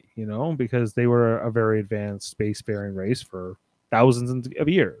badly, because they were a very advanced spacefaring race for thousands of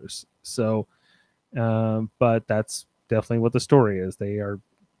years. So, but that's definitely what the story is. They are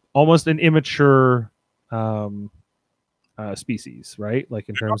almost an immature species, right? Like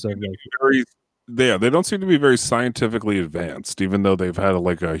in terms of like, they don't seem to be very scientifically advanced, even though they've had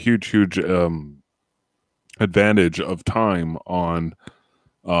like a huge advantage of time on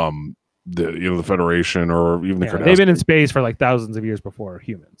the Federation or even the Cardassians. They've been in space for like thousands of years before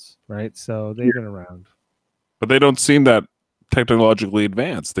humans, right? So they've been around, but they don't seem that technologically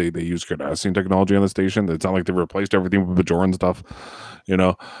advanced. They use Cardassian technology on the station. It's not like they've replaced everything with Bajoran stuff.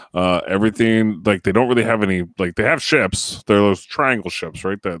 Everything, like, they don't really have any, like, they have ships. They're those triangle ships,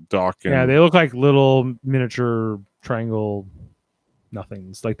 right, that dock they look like little miniature triangle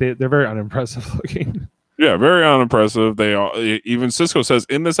nothings. Like they're very unimpressive looking. Yeah, very unimpressive. They are, even Sisko says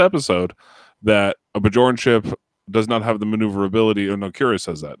in this episode that a Bajoran ship does not have the maneuverability. Oh, no, Kira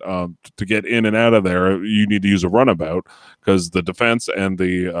says that to get in and out of there, you need to use a runabout, because the defense and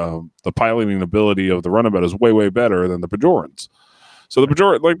the piloting ability of the runabout is way better than the Bajorans. So the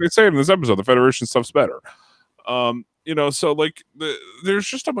Bajoran, like they say in this episode, the Federation stuff's better. So like there's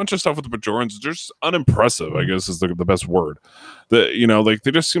just a bunch of stuff with the Bajorans. They're just unimpressive, I guess is the best word. Like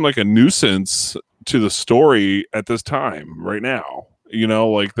they just seem like a nuisance to the story at this time right now.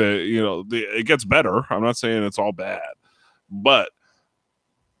 It gets better. I'm not saying it's all bad, but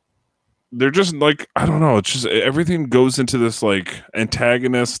they're just like, I don't know. It's just everything goes into this like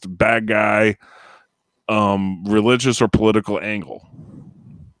antagonist, bad guy, religious or political angle.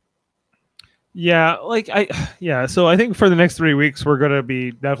 Yeah, so I think for the next 3 weeks we're gonna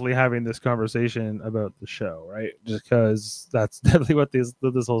be definitely having this conversation about the show, right? Just because that's definitely what this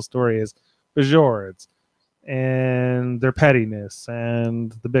whole story is. Bajorans and their pettiness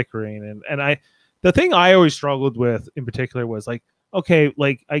and the bickering and the thing I always struggled with in particular was like, okay,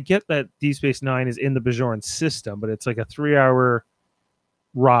 like I get that Deep Space Nine is in the Bajoran system, but it's like a 3-hour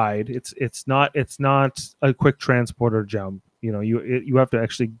ride. It's not a quick transporter jump. You have to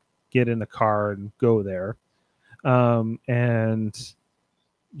actually get in the car and go there. And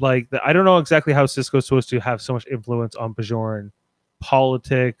like I don't know exactly how Sisko's supposed to have so much influence on Bajoran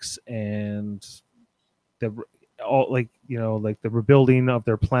politics and the rebuilding of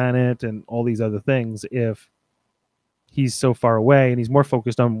their planet and all these other things if he's so far away and he's more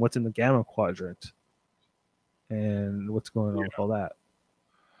focused on what's in the Gamma Quadrant and what's going on with all that.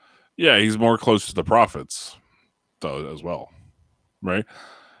 Yeah, he's more close to the prophets though as well, right?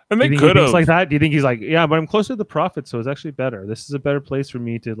 And they could have like that. Do you think he's like, yeah, but I'm closer to the prophets, so it's actually better. This is a better place for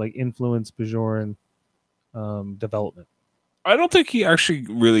me to like influence Bajoran development. I don't think he actually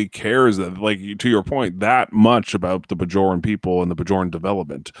really cares that, like, to your point, that much about the Bajoran people and the Bajoran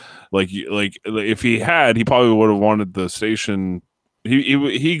development. Like if he had, he probably would have wanted the station.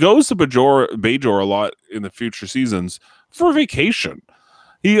 He goes to Bajor a lot in the future seasons for vacation.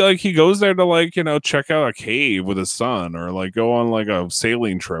 He goes there to check out a cave with his son, or like go on like a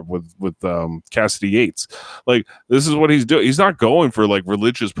sailing trip with Cassidy Yates. Like, this is what he's doing. He's not going for like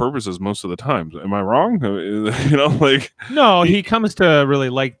religious purposes most of the time. Am I wrong? No, he comes to really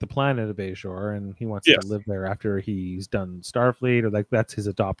like the planet of Bajor, and he wants to live there after he's done Starfleet, or like that's his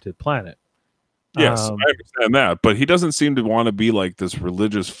adopted planet. Yes, I understand that, but he doesn't seem to want to be like this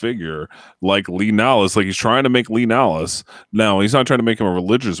religious figure like Lee Nallis. Like, he's trying to make Lee Nallis. No, he's not trying to make him a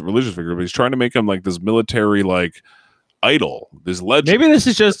religious figure, but he's trying to make him like this military like idol, this legend. Maybe this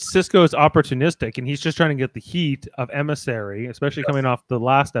is just Sisko's opportunistic, and he's just trying to get the heat of Emissary, especially coming off the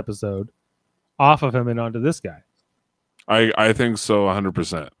last episode, off of him and onto this guy. I think so,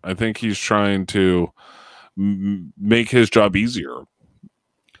 100%. I think he's trying to make his job easier.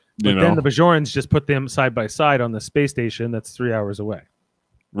 But then the Bajorans just put them side by side on the space station that's 3 hours away.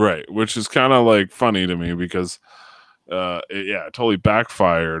 Right, which is kind of like funny to me because it totally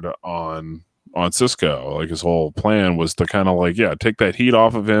backfired on Sisko. Like, his whole plan was to kind of like, take that heat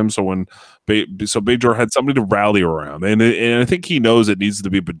off of him, so when Bajor had somebody to rally around. And I think he knows it needs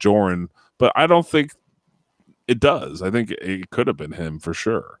to be Bajoran, but I don't think it does. I think it could have been him for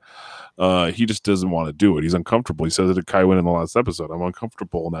sure. He just doesn't want to do it. He's uncomfortable. He says it to Kai-Winn in the last episode. I'm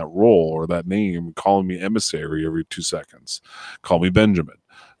uncomfortable in that role or that name, calling me Emissary every 2 seconds. Call me Benjamin,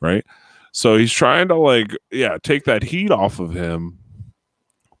 right? So he's trying to take that heat off of him.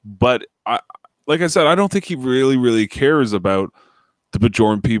 But like I said, I don't think he really cares about the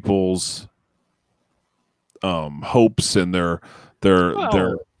Bajoran people's hopes and their not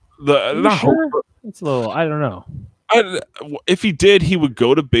sure? hope. It's a little. I don't know. If he did, he would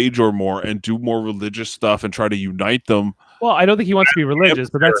go to Bajor more and do more religious stuff and try to unite them. Well, I don't think he wants to be religious,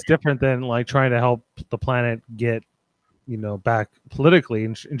 but that's different than like trying to help the planet get, back politically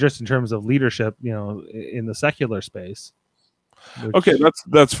and just in terms of leadership, in the secular space. Okay,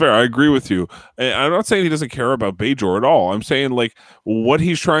 that's fair. I agree with you. I'm not saying he doesn't care about Bajor at all. I'm saying like what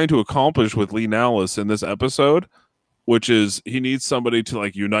he's trying to accomplish with Lee Nallis in this episode, which is he needs somebody to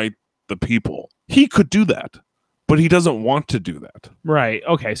like unite the people. He could do that, but he doesn't want to do that. Right.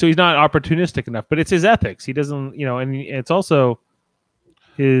 Okay. So he's not opportunistic enough, but it's his ethics. He doesn't, and it's also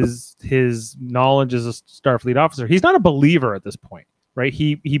his knowledge as a Starfleet officer. He's not a believer at this point, right?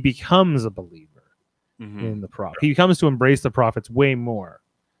 He becomes a believer in the Prophet. He comes to embrace the prophets way more.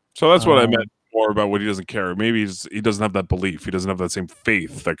 So that's what I meant more about what he doesn't care. Maybe he doesn't have that belief. He doesn't have that same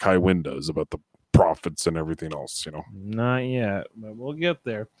faith that Kai Wynn does about the prophets and everything else, Not yet, but we'll get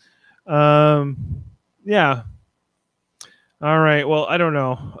there. Yeah. All right. Well, I don't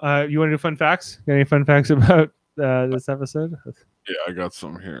know. You want to do fun facts? Got any fun facts about this episode? Yeah, I got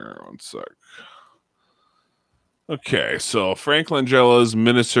some here. One sec. Okay, so Frank Langella's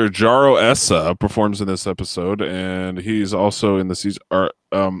minister Jaro Essa performs in this episode, and he's also in the season. Are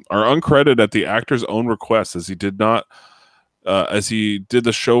uncredited at the actor's own request, as he did the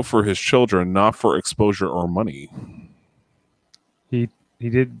show for his children, not for exposure or money. He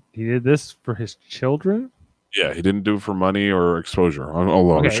did this for his children. Yeah, he didn't do it for money or exposure.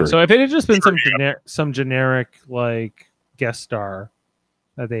 Although okay, sure. So if it had just been some generic like guest star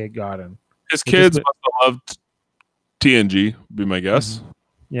that they had gotten, his kids must have loved TNG, be my guess.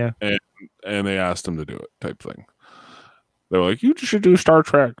 Yeah, and they asked him to do it, type thing. They were like, "You should do Star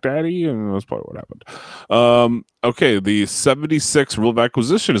Trek, Daddy," and that's probably what happened. Okay, the 76 rule of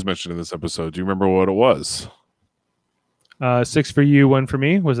acquisition is mentioned in this episode. Do you remember what it was? 6 for you, 1 for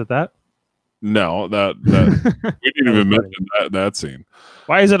me. Was it that? No, that we didn't even mention that scene.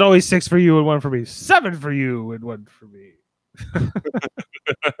 Why is it always 6 for you and 1 for me? 7 for you and 1 for me.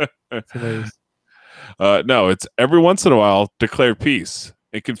 No, it's every once in a while declare peace.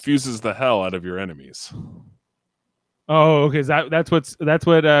 It confuses the hell out of your enemies. Oh, okay. That's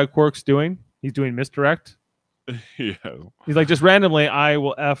what Quark's doing. He's doing misdirect. Yeah. He's like, just randomly, I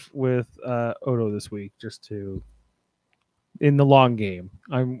will F with Odo this week, just to in the long game.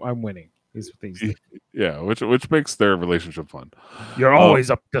 I'm winning. These things. Yeah, which makes their relationship fun. You're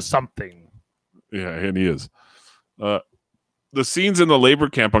always up to something. Yeah, and he is. The scenes in the labor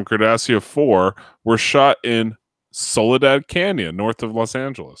camp on Cardassia 4 were shot in Soledad Canyon, north of Los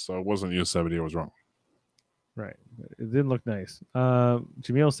Angeles. So it wasn't Yosemite. I was wrong. Right. It didn't look nice.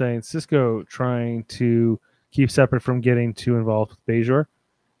 Jamil saying Sisko trying to keep separate from getting too involved with Bajor.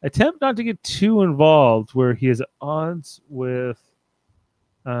 Attempt not to get too involved where he is at odds with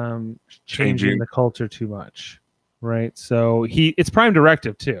changing the culture too much. Right. So it's Prime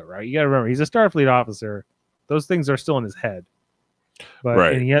Directive too, right? You got to remember he's a Starfleet officer. Those things are still in his head. But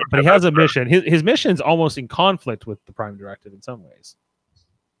right. He has a mission. His mission's almost in conflict with the Prime Directive in some ways.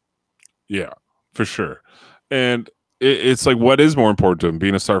 Yeah, for sure. And it's like, what is more important to him?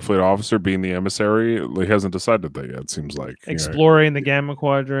 Being a Starfleet officer, being the emissary? He hasn't decided that yet, it seems like. Exploring the Gamma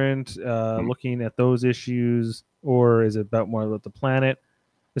Quadrant, looking at those issues, or is it about more about the planet?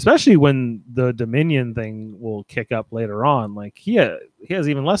 Especially when the Dominion thing will kick up later on. Like, he has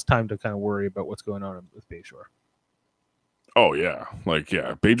even less time to kind of worry about what's going on with Bajor. Oh, yeah. Like,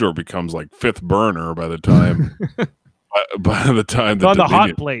 yeah, Bajor becomes like fifth burner by the time... By the time it's on the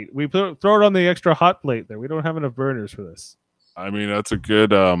hot plate, we throw it on the extra hot plate there. We don't have enough burners for this. I mean, that's a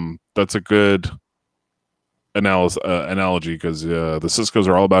good analogy because the Siskos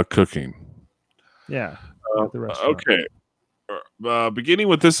are all about cooking. Yeah. Okay. Beginning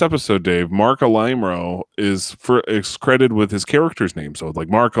with this episode, Dave, Mark Alimro is credited with his character's name. So, like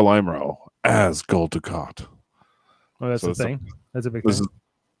Mark Alimro as Gul Dukat. Oh, that's the thing. That's a big thing.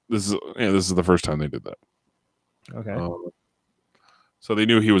 This is the first time they did that. Okay. So they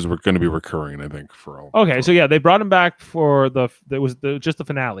knew he was going to be recurring, I think, for all. Okay, so yeah, they brought him back for just the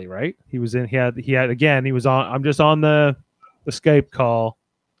finale, right? He was in. He had again. He was on. I'm just on the Skype call.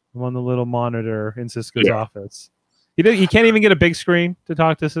 I'm on the little monitor in Sisko's office. He can't even get a big screen to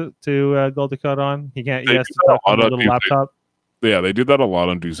talk to Gul Dukat on. He can't. He has to talk on a little laptop. Yeah, they do that a lot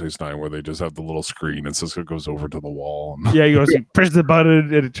on Deep Space Nine, where they just have the little screen and Sisko goes over to the wall. And yeah, you go push the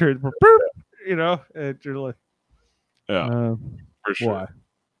button and it turns. You know, and you're like. Yeah, for sure.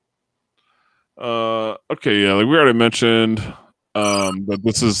 Why? Okay, yeah, like we already mentioned, But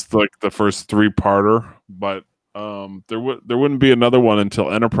this is like the first 3-parter, but there wouldn't be another one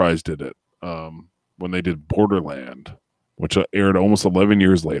until Enterprise did it. When they did Borderland, which aired almost 11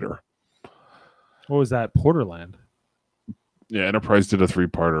 years later. What was that? Porterland. Yeah, Enterprise did a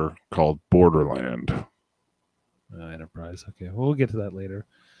 3-parter called Borderland. Enterprise. Okay, well, we'll get to that later.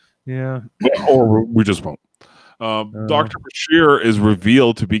 Yeah. Or we just won't. Dr. Bashir is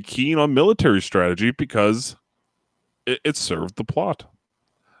revealed to be keen on military strategy because it served the plot.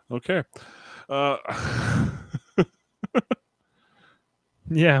 Okay.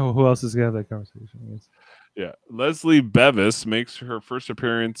 Yeah, well, who else is going to have that conversation? Yeah. Leslie Bevis makes her first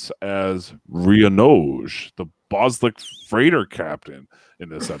appearance as Rianoj, the Boslik freighter captain in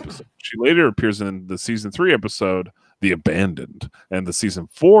this episode. She later appears in the season 3 episode, The Abandoned, and the season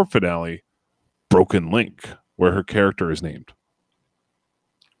 4 finale, Broken Link, where her character is named.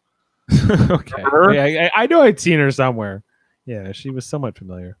 Okay. I know I'd seen her somewhere. Yeah, she was somewhat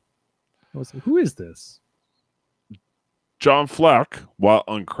familiar. I was like, who is this? John Fleck, while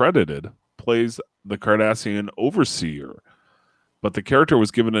uncredited, plays the Cardassian overseer, but the character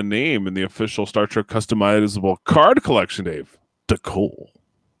was given a name in the official Star Trek customizable card collection, Dave. Dakol.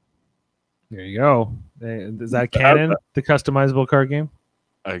 There you go. Is that canon, the customizable card game?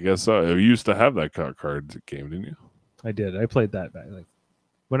 I guess so. You used to have that card game, didn't you? I did. I played that back. Like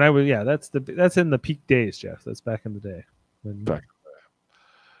when I was, yeah, that's in the peak days, Jeff. That's back in the day. Back in the day.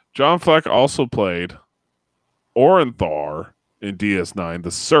 John Fleck also played Orenthar in DS9,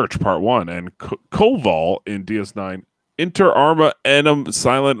 The Search Part 1, and Koval in DS9, Inter Arma Enum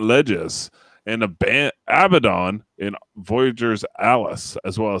Silent Legis, and Abaddon in Voyager's Alice,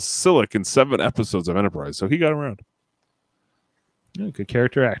 as well as Silic in 7 episodes of Enterprise. So he got around. Yeah, good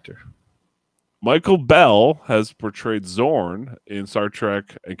character actor. Michael Bell has portrayed Zorn in Star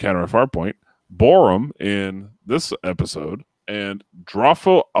Trek Encounter at Farpoint, Borum in this episode, and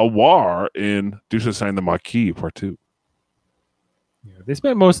Drafo Awar in Deep Space Nine: The Maquis Part 2. Yeah, they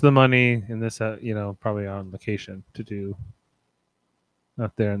spent most of the money in this, probably on location to do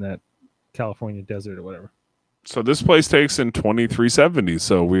out there in that California desert or whatever. So this place takes in 2370.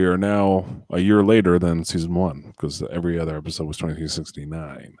 So we are now a year later than season 1 because every other episode was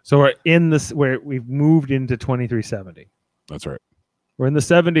 2369. So we're in this where we've moved into 2370. That's right. We're in the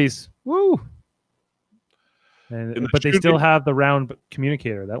 70s. Woo! But they still have the round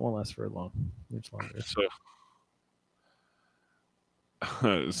communicator. That won't last very long. Much longer.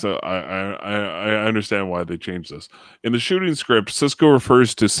 So I understand why they changed this. In the shooting script, Sisko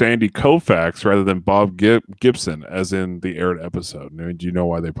refers to Sandy Koufax rather than Bob Gibson, as in the aired episode. Now, do you know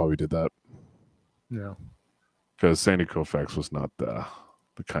why they probably did that? No. Because Sandy Koufax was not the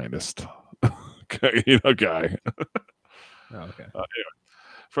kindest guy. Oh, okay. Anyway,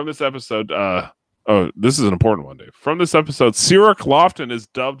 from this episode, this is an important one, Dave. From this episode, Cirroc Lofton is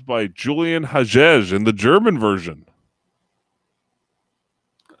dubbed by Julian Hagege in the German version.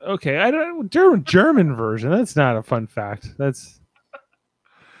 Okay, I don't German version. That's not a fun fact.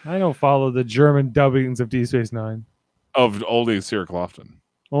 I don't follow the German dubbings of Deep Space Nine. Of only Cirroc Lofton.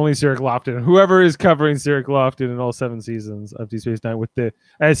 Only Cirroc Lofton. Whoever is covering Cirroc Lofton in all 7 seasons of Deep Space Nine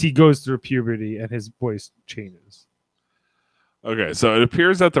as he goes through puberty and his voice changes. Okay, so it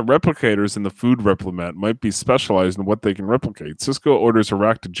appears that the replicators in the food replicant might be specialized in what they can replicate. Sisko orders a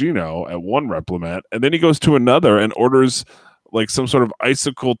Raktajino at one replicant, and then he goes to another and orders like some sort of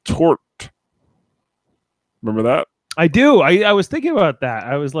icicle tort. Remember that? I do. I was thinking about that.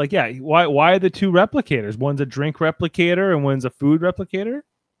 I was like, yeah, why are the 2 replicators? One's a drink replicator and one's a food replicator?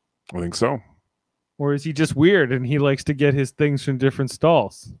 I think so. Or is he just weird and he likes to get his things from different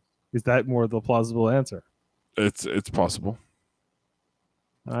stalls? Is that more the plausible answer? It's possible.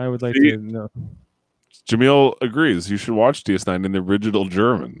 I would like to know. Jamil agrees. You should watch DS9 in the original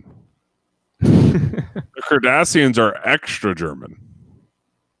German. The Cardassians are extra German.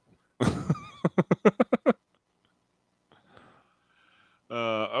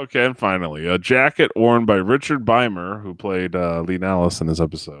 Okay, and finally, a jacket worn by Richard Beimer, who played Lee Nallis in this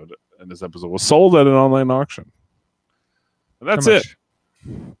episode, was sold at an online auction. And that's it.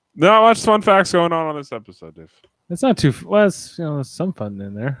 Not much fun facts going on this episode, Dave. It's not too well. There's some fun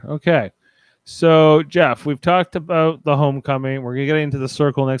in there. Okay, so Jeff, we've talked about the Homecoming. We're gonna get into the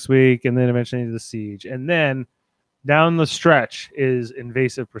Circle next week, and then eventually into the Siege, and then down the stretch is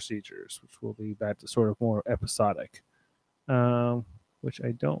Invasive Procedures, which will be back to sort of more episodic, which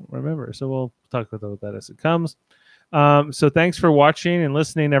I don't remember. So we'll talk about that as it comes. So thanks for watching and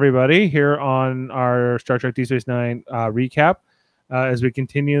listening, everybody, here on our Star Trek Deep Space Nine recap. As we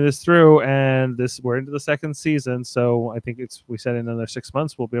continue this through, and we're into the 2nd season, so I think we said in another 6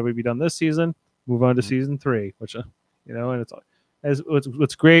 months we'll be able to be done this season, move on to season 3, which and it's as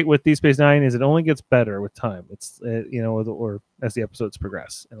what's great with Deep Space Nine is it only gets better with time. It's or as the episodes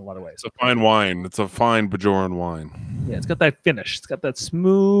progress in a lot of ways. It's a fine wine. It's a fine Bajoran wine. Yeah, it's got that finish. It's got that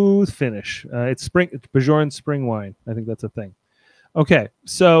smooth finish. It's Bajoran spring wine. I think that's a thing. Okay,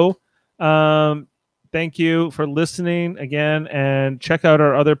 so thank you for listening again, and check out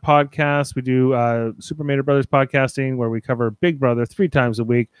our other podcasts. We do Super Mater Brothers Podcasting, where we cover Big Brother 3 times a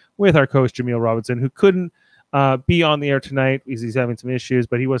week with our co-host Jameel Robinson, who couldn't be on the air tonight because he's having some issues,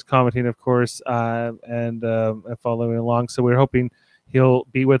 but he was commenting, of course, and following along. So we're hoping he'll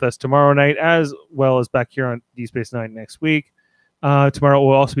be with us tomorrow night, as well as back here on Deep Space Nine next week. Tomorrow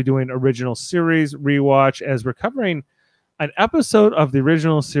we'll also be doing original series rewatch, as we're covering an episode of the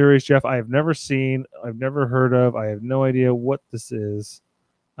original series, Jeff, I have never seen, I've never heard of. I have no idea what this is.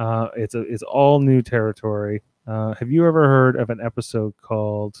 It's all new territory. Have you ever heard of an episode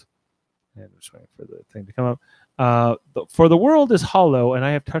called? And I'm just waiting for the thing to come up. For the world is hollow, and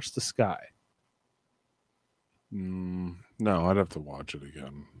I have touched the sky. No, I'd have to watch it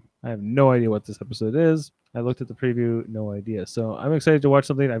again. I have no idea what this episode is. I looked at the preview, no idea. So I'm excited to watch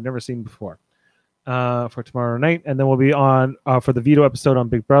something I've never seen before for tomorrow night. And then we'll be on for the Vito episode on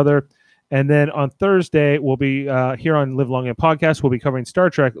Big Brother. And then on Thursday, we'll be here on Live Long and Podcast. We'll be covering Star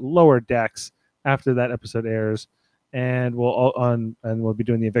Trek Lower Decks after that episode airs. And we'll be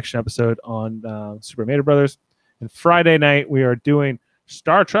doing the eviction episode on Super Mater Brothers. And Friday night we are doing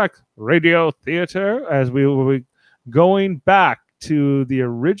Star Trek Radio Theater, as we will be going back to the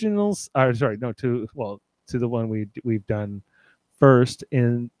originals. To the one we've done first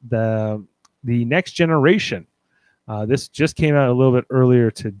in the Next Generation. This just came out a little bit earlier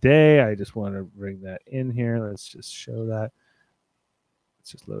today. I just want to bring that in here. Let's just show that.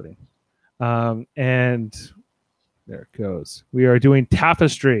 It's just loading. And there it goes. We are doing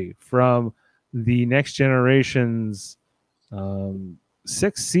Tapestry from the Next Generation's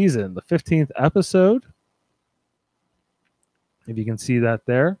 6th season, the 15th episode. If you can see that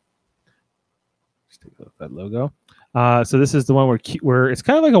there. Just take a look at that logo. So this is the one where it's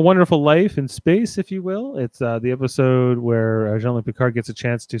kind of like A Wonderful Life in space, if you will. It's the episode where Jean-Luc Picard gets a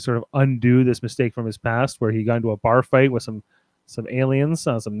chance to sort of undo this mistake from his past, where he got into a bar fight with some aliens,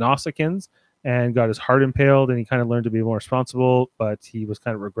 some Nausicaans, and got his heart impaled, and he kind of learned to be more responsible, but he was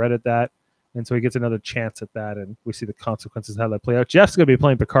kind of regretted that. And so he gets another chance at that, and we see the consequences of how that play out. Jeff's going to be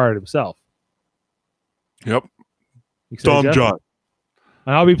playing Picard himself. Yep. Tom Jeff? John.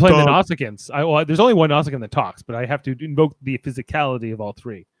 And I'll be playing the Nausicaans. There's only one Nausicaan that talks, but I have to invoke the physicality of all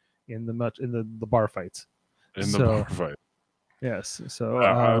three in the bar fights. The bar fight. Yes. So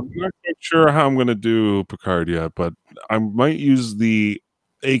I'm not quite sure how I'm going to do Picard yet, but I might use the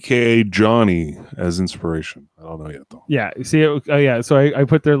AKA Johnny as inspiration. I don't know yet though. Yeah. See. Yeah. So I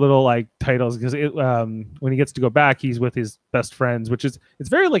put their little like titles because when he gets to go back, he's with his best friends, which is it's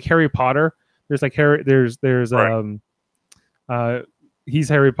very like Harry Potter. There's like Harry. There's right. He's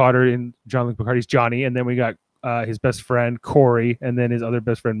Harry Potter and Jean-Luc Picard. He's Johnny, and then we got his best friend Corey, and then his other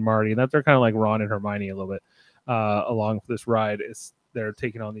best friend Marty. And that they're kind of like Ron and Hermione a little bit along this ride. They're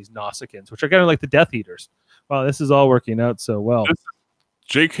taking on these Nausicaans, which are kind of like the Death Eaters. Wow, this is all working out so well.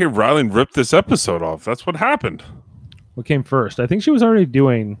 J.K. Rowling ripped this episode off. That's what happened. What came first? I think she was already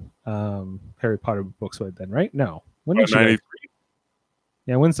doing Harry Potter books by then, right? No. When did she? 93.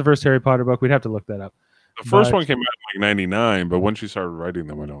 Yeah, when's the first Harry Potter book? We'd have to look that up. The first one came out in like 99, but when she started writing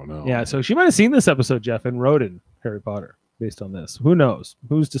them, I don't know. Yeah, so she might have seen this episode, Jeff, and wrote in Harry Potter based on this. Who knows?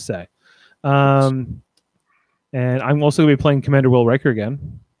 Who's to say? And I'm also going to be playing Commander Will Riker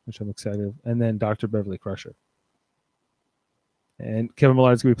again, which I'm excited of, and then Dr. Beverly Crusher. And Kevin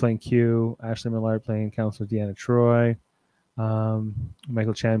Millard's going to be playing Q, Ashley Millard playing Counselor Deanna Troy,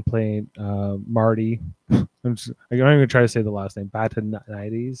 Michael Chan playing Marty. I'm not even going to try to say the last name,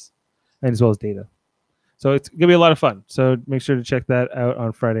 Batanides, and as well as Data. So it's going to be a lot of fun. So make sure to check that out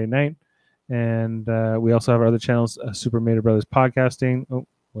on Friday night. And we also have our other channels, Super Mater Brothers Podcasting. Oh,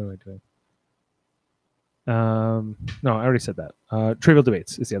 what am I doing? No, I already said that. Trivial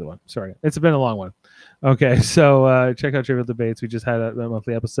Debates is the other one. Sorry. It's been a long one. Okay, so check out Trivial Debates. We just had a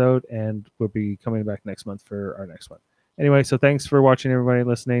monthly episode, and we'll be coming back next month for our next one. Anyway, so thanks for watching, everybody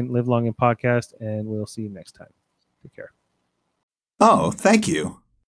listening. Live long and podcast, and we'll see you next time. Take care. Oh, thank you.